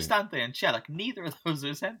 Brian Cristante and Celic. Neither of those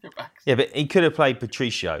are centre backs. Yeah, but he could have played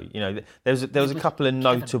Patricio. There was a couple of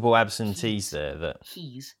notable absentees there. That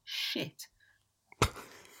he's shit.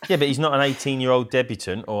 Yeah, but he's not an 18-year-old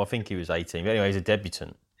debutant, or I think he was 18. But anyway, he's a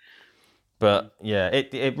debutant. But yeah,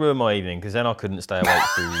 it ruined my evening because then I couldn't stay awake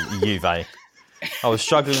through Juve. I was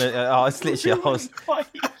struggling. It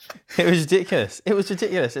was ridiculous. It was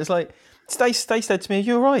ridiculous. It's like. Stace said to me, "Are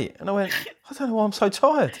you all right?" And I went, "I don't know why I'm so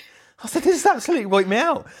tired." I said, "This has absolutely wiped me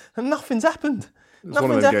out, and nothing's happened.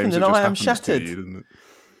 Nothing's happened, and I am shattered."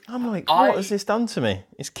 I'm like, "What has this done to me?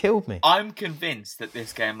 It's killed me." I'm convinced that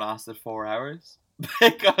this game lasted 4 hours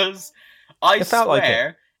because I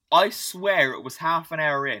swear it was half an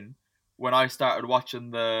hour in when I started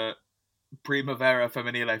watching the Primavera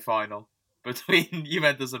Femminile final between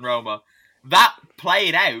Juventus and Roma. That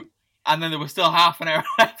played out. And then there was still half an hour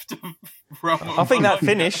left of Roma. I think that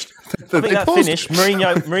finished.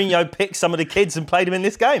 Mourinho picked some of the kids and played them in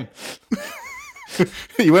this game.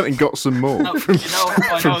 He went and got some more. No,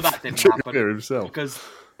 I know that didn't happen himself. because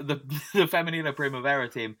the Feminina Primavera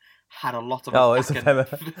team had a lot of.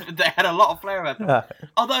 They had a lot of flair about them. Yeah.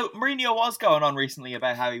 Although Mourinho was going on recently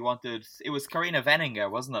about how he wanted. It was Karina Venninger,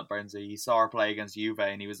 wasn't it, Burnsy? He saw her play against Juve,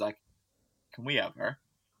 and he was like, "Can we have her?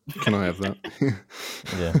 Can I have that?"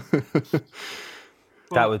 Yeah.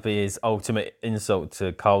 That would be his ultimate insult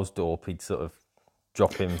to Karlsdorp. He'd sort of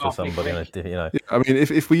drop him for somebody. Yeah, I mean,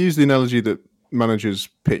 if we use the analogy that managers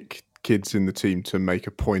pick kids in the team to make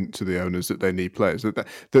a point to the owners that they need players,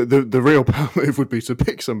 the real power move would be to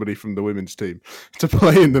pick somebody from the women's team to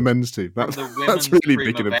play in the men's team. That's really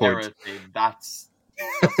making a point. Team, that's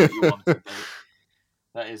what you want to do.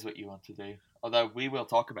 That is what you want to do. Although we will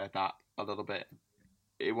talk about that a little bit.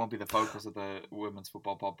 It won't be the focus of the women's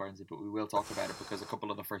football pod, Burnsy, but we will talk about it because a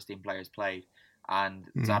couple of the first team players played, and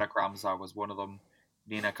Zara Kramsar was one of them.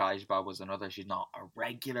 Nina Kajba was another. She's not a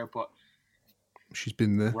regular, but she's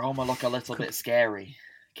been there. Roma look a little bit scary.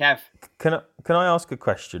 Kev, can I ask a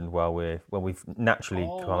question while we've naturally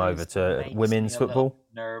gone over to women's football?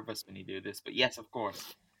 Nervous when you do this, but yes, of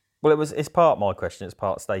course. Well, it's part my question. It's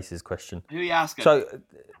part Stacey's question. Who are you asking? So,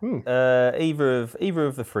 either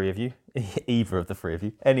of the three of you, any of the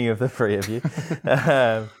three of you.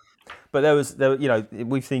 But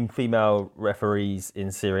we've seen female referees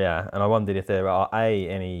in Serie A, and I wondered if there are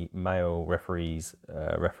any male referees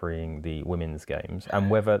refereeing the women's games,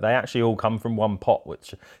 and whether they actually all come from one pot.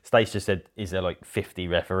 Which Stacey just said, is there like 50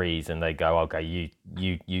 referees, and they go, okay,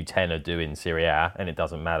 you 10 are doing Serie A, and it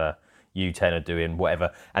doesn't matter. You 10 are doing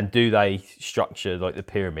whatever. And do they structure like the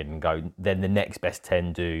pyramid and go, then the next best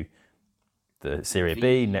 10 do the Serie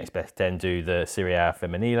B, next best 10 do the Serie A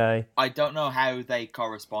Femminile? I don't know how they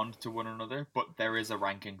correspond to one another, but there is a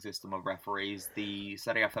ranking system of referees. The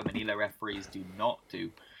Serie A Femminile referees do not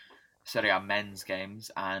do Serie A men's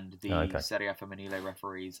games, and the Serie A Femminile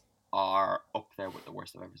referees are up there with the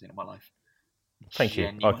worst I've ever seen in my life. Thank you.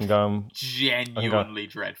 I can go and Genuinely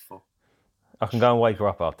dreadful. I can go and wake her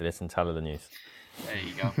up after this and tell her the news. There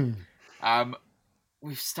you go.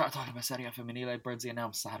 We've started talking about Serie A Femminile, Birdsey, and now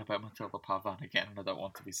I'm sad about Matilda Pavan again, and I don't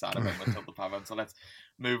want to be sad about Matilda Pavan, so let's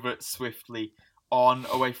move it swiftly on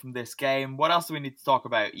away from this game. What else do we need to talk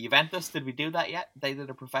about? Juventus, did we do that yet? They did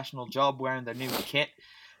a professional job wearing their new kit.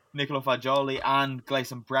 Nicola Fagioli and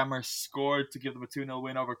Gleison Bremer scored to give them a 2-0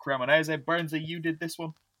 win over Cremonese. Burnsy, you did this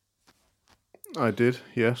one? I did,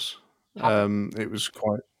 yes. It was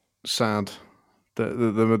quite sad.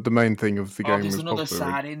 The main thing of the game was another Pogba.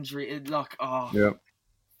 Sad injury.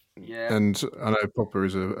 Yeah. And I know Pogba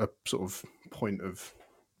is a sort of point of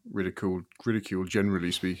ridicule,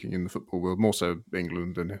 generally speaking, in the football world, more so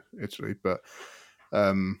England than Italy. But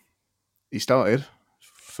he started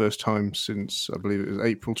first time since, I believe it was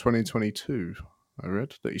April 2022. I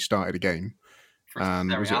read that he started a game, and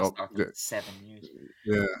was it 7 years?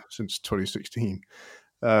 Yeah, since 2016.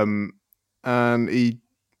 And he,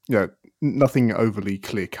 nothing overly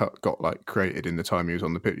clear cut got like created in the time he was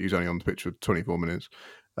on the pitch. He was only on the pitch for 24 minutes.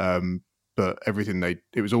 But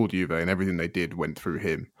it was all Juve, and everything they did went through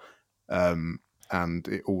him. And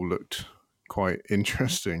it all looked quite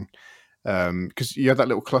interesting. Because you had that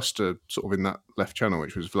little cluster sort of in that left channel,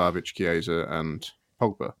 which was Vlahovic, Chiesa, and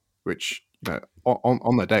Pogba, which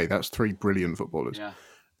on their day, that's 3 brilliant footballers. Yeah.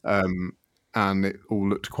 And it all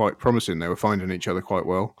looked quite promising. They were finding each other quite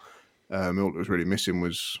well. All that was really missing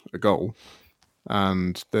was a goal.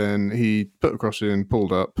 And then he put a cross in,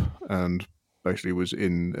 pulled up, and basically was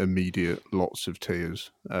in immediate lots of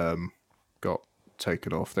tears. Got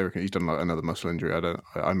taken off. They reckon he's done like another muscle injury.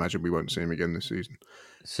 I imagine we won't see him again this season.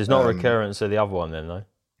 So it's not a recurrence of the other one then, though?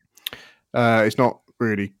 It's not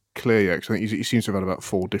really clear yet, because I think he seems to have had about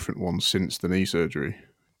 4 different ones since the knee surgery.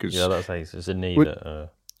 Yeah, that's it's a knee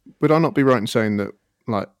Would I not be right in saying that,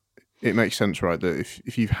 like, it makes sense, right, that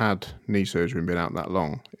if you've had knee surgery and been out that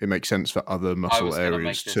long, it makes sense for other muscle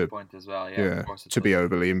areas to be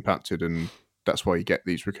overly impacted, and that's why you get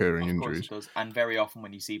these recurring injuries. Of course it does. And very often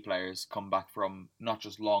when you see players come back from not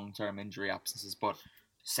just long-term injury absences, but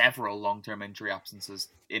several long-term injury absences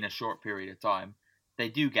in a short period of time, they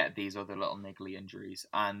do get these other little niggly injuries.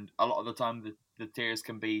 And a lot of the time the tears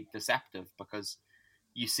can be deceptive, because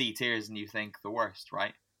you see tears and you think the worst,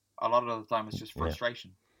 right? A lot of the time it's just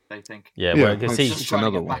frustration. Yeah. They think, because he's just trying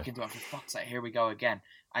to get back into it. For fuck's sake, here we go again.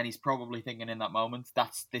 And he's probably thinking in that moment,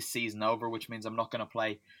 that's this season over, which means I'm not going to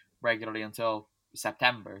play regularly until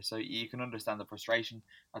September. So you can understand the frustration.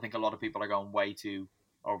 I think a lot of people are going way too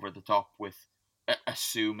over the top with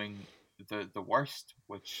assuming the worst,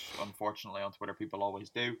 which unfortunately on Twitter people always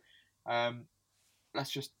do.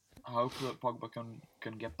 Let's just hope that Pogba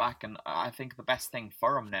can get back. And I think the best thing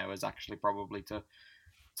for him now is actually probably to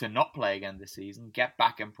not play again this season, get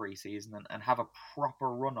back in pre-season and have a proper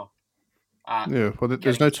run-up.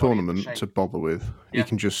 There's no tournament to bother with. Yeah. He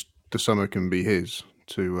can just, the summer can be his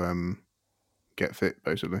to get fit,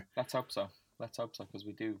 basically. Let's hope so, because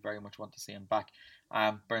we do very much want to see him back.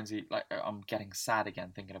 Burnsy, I'm getting sad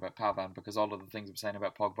again thinking about Pavan, because all of the things I'm saying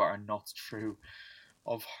about Pogba are not true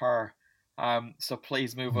of her. So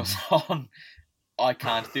please move us on. I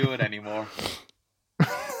can't do it anymore.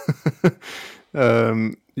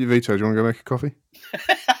 Vito, do you want to go make a coffee?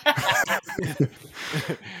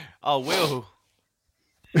 I will.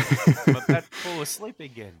 But that fall asleep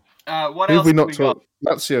again. What else have we got?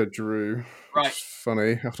 Lazio drew. Right. It's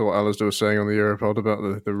funny, after what Alasdair was saying on the Europod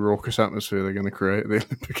about the raucous atmosphere they're going to create at the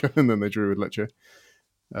Olympic, and then they drew with Lecce.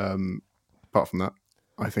 Apart from that,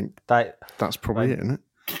 I think that's probably it, isn't it?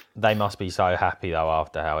 They must be so happy though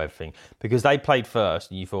after how everything, because they played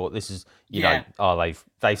first and you thought this is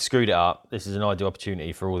they've screwed it up. This is an ideal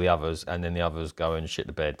opportunity for all the others, and then the others go and shit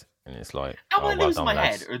the bed, and it's like, am I losing my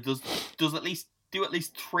head, or does at least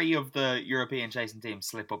 3 of the European chasing teams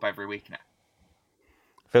slip up every week now?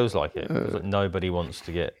 Feels like it. Feels like nobody wants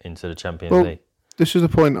to get into the Champions League. This is the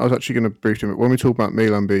point I was actually going to brief him. When we talk about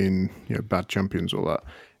Milan being bad champions, all that.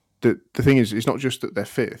 The thing is, it's not just that they're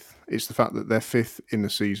 5th; it's the fact that they're 5th in the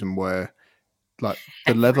season where, like,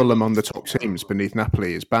 the level among the top teams beneath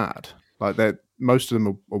Napoli is bad. Like, most of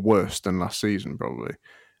them are worse than last season, probably,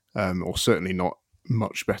 or certainly not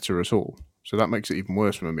much better at all. So that makes it even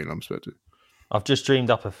worse from a Milan perspective. I've just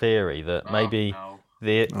dreamed up a theory that maybe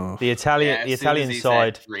the Italian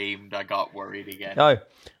side dreamed. I got worried again. No,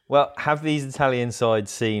 well, have these Italian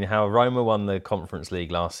sides seen how Roma won the Conference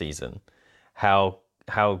League last season? How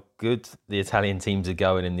good the Italian teams are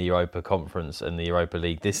going in the Europa Conference and the Europa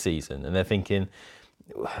League this season, and they're thinking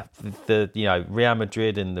Real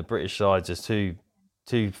Madrid and the British sides are too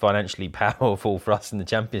too financially powerful for us in the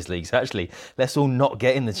Champions League. So actually, let's all not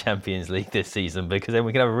get in the Champions League this season, because then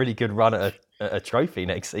we can have a really good run at a trophy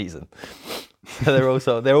next season.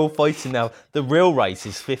 So they're all fighting now. The real race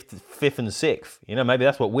is fifth and sixth. Maybe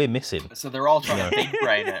that's what we're missing. So they're all trying to big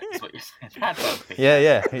brain it. Is what you're saying? That's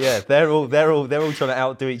Yeah. They're all trying to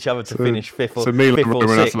outdo each other to finish fifth or So Milan, fifth or Roma,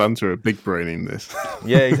 and sixth. Atalanta are big braining this.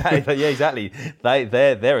 Yeah, exactly. Yeah, exactly.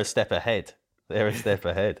 They're a step ahead. They're a step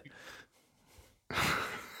ahead.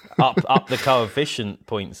 Up the coefficient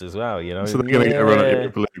points as well, So they're going to get a run at the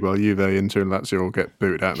Europa League while Juve, Inter, and Lazio all get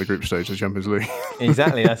booted out in the group stage of the Champions League.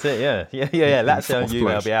 Exactly, that's it. Yeah. Lazio and Juve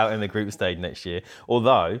will place. be out in the group stage next year.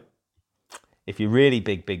 Although, if you really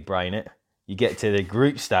big brain it, you get to the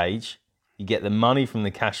group stage, you get the money from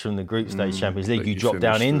the cash from the group stage Champions League, you drop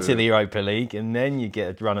down into the Europa League, and then you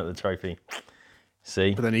get a run at the trophy.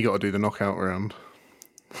 See? But then you got to do the knockout round.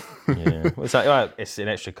 Yeah, well, it's an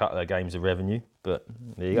extra couple of games of revenue, but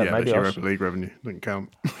there you go. Yeah, Maybe the Europa League revenue doesn't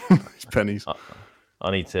count. It's pennies.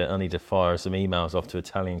 I need to fire some emails off to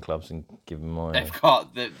Italian clubs and give them mine. They've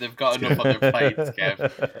got enough on their plates,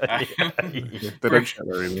 Kev. They don't share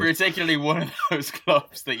their emails. Particularly one of those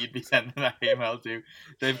clubs that you'd be sending that email to.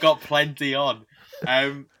 They've got plenty on.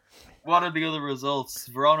 What are the other results?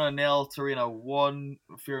 Verona 0, Torino 1,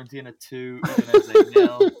 Fiorentina 2, Udinese 0.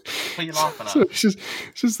 What are you laughing at? So it's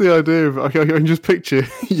just the idea of I can just picture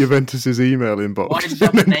Juventus's email inbox. Why did you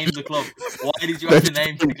have to name the club? Why did you have to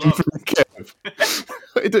name the club?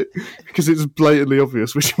 Because it's blatantly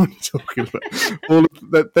obvious which one you're talking about.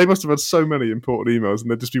 They must have had so many important emails, and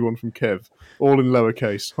there'd just be one from Kev, all in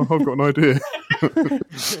lowercase. Oh, I've got an idea.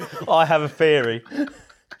 I have a theory.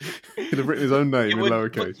 He'd have written his own name in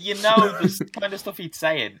lowercase. The kind of stuff he'd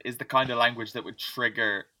say in is the kind of language that would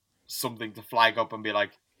trigger something to flag up and be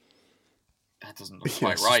like, that doesn't look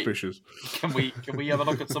quite right. Suspicious. Can we have a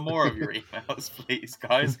look at some more of your emails, please,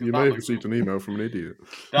 guys? You may have received an email from an idiot.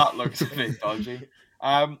 That looks a bit dodgy.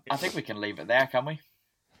 I think we can leave it there, can we?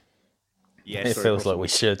 Yes, it feels like we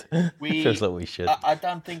should. It feels like we should. I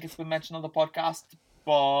don't think it's been mentioned on the podcast,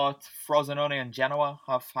 but Frosinone and Genoa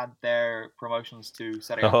have had their promotions to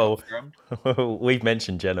Serie A confirmed. We've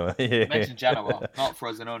mentioned Genoa. We mentioned Genoa, not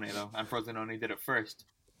Frosinone, though, and Frosinone did it first.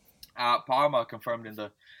 Parma confirmed in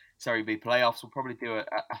the Serie B playoffs. We'll probably do a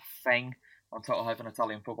thing on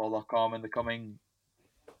total-italianfootball.com in the coming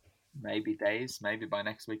maybe days, maybe by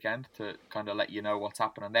next weekend, to kind of let you know what's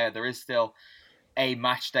happening there. There is still a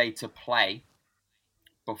match day to play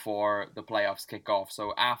before the playoffs kick off.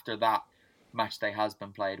 So after that match day has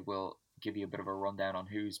been played, we'll give you a bit of a rundown on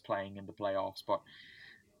who's playing in the playoffs. But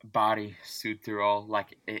Bari, Südtirol,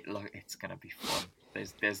 it's going to be fun.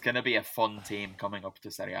 There's going to be a fun team coming up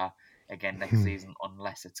to Serie A again next season,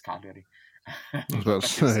 unless it's Cagliari. I was about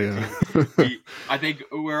to say, yeah. I think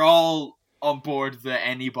we're all on board the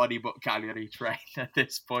anybody but Cagliari train at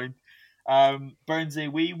this point.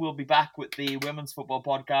 Burnsy, we will be back with the Women's Football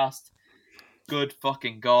Podcast. Good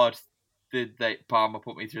fucking God, did Parma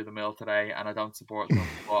put me through the mill today, and I don't support them,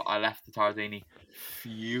 but I left the Tardini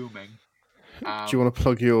fuming. Do you want to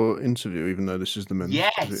plug your interview, even though this is the men's?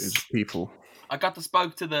 Yes. It is people. I got to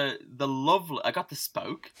spoke to the lovely... I got to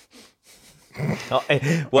spoke...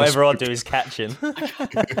 Whatever I do is catching.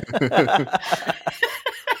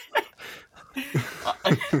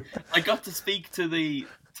 I got to speak to the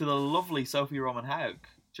lovely Sophie Roman Haug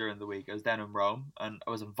during the week. I was down in Rome and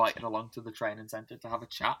I was invited along to the training centre to have a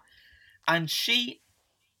chat. And she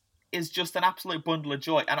is just an absolute bundle of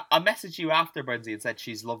joy. And I messaged you after, Brenzy, and said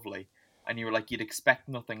she's lovely. And you were like, you'd expect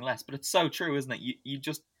nothing less. But it's so true, isn't it?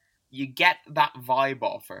 You get that vibe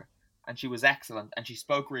off her. And she was excellent. And she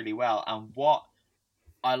spoke really well. And what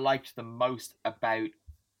I liked the most about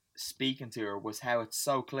speaking to her was how it's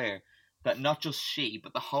so clear that not just she,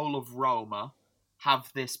 but the whole of Roma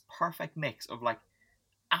have this perfect mix of like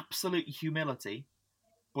absolute humility,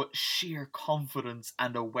 but sheer confidence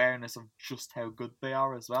and awareness of just how good they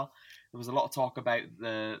are as well. There was a lot of talk about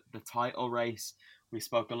the title race. We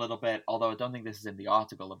spoke a little bit, although I don't think this is in the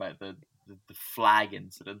article, about the flag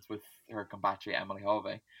incident with her compatriot Emily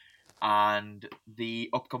Hove and the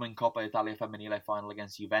upcoming Coppa Italia Femminile final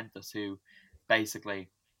against Juventus, who basically,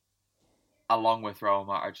 along with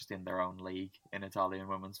Roma, are just in their own league in Italian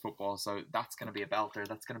women's football. So that's going to be a belter.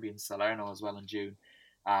 That's going to be in Salerno as well in June,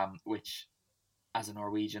 which, as a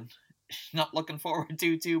Norwegian, not looking forward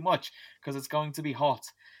to too much because it's going to be hot.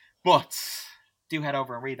 But do head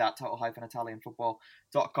over and read that,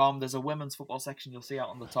 total-italianfootball.com. There's a women's football section you'll see out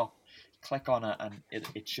on the top. Click on it and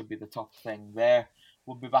it should be the top thing there.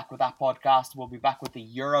 We'll be back with that podcast. We'll be back with the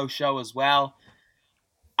Euro show as well.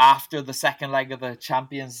 after the second leg of the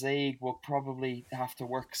Champions League, we'll probably have to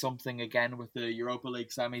work something again with the Europa League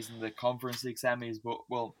semis and the Conference League semis, but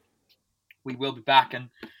we will be back, and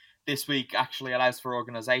this week actually allows for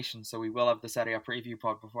organisation, so we will have the Serie A preview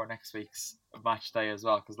pod before next week's match day as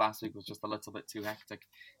well, because last week was just a little bit too hectic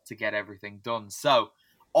to get everything done. So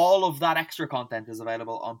all of that extra content is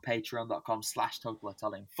available on patreon.com/Total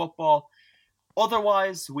Italian Football.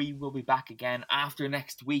 Otherwise, we will be back again after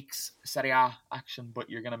next week's Serie A action, but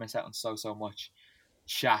you're going to miss out on so much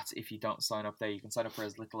chat if you don't sign up there. You can sign up for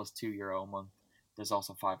as little as €2 a month. There's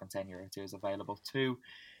also €5 and €10 tiers available too.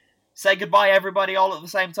 Say goodbye, everybody, all at the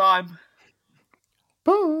same time.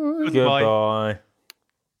 Bye. Goodbye.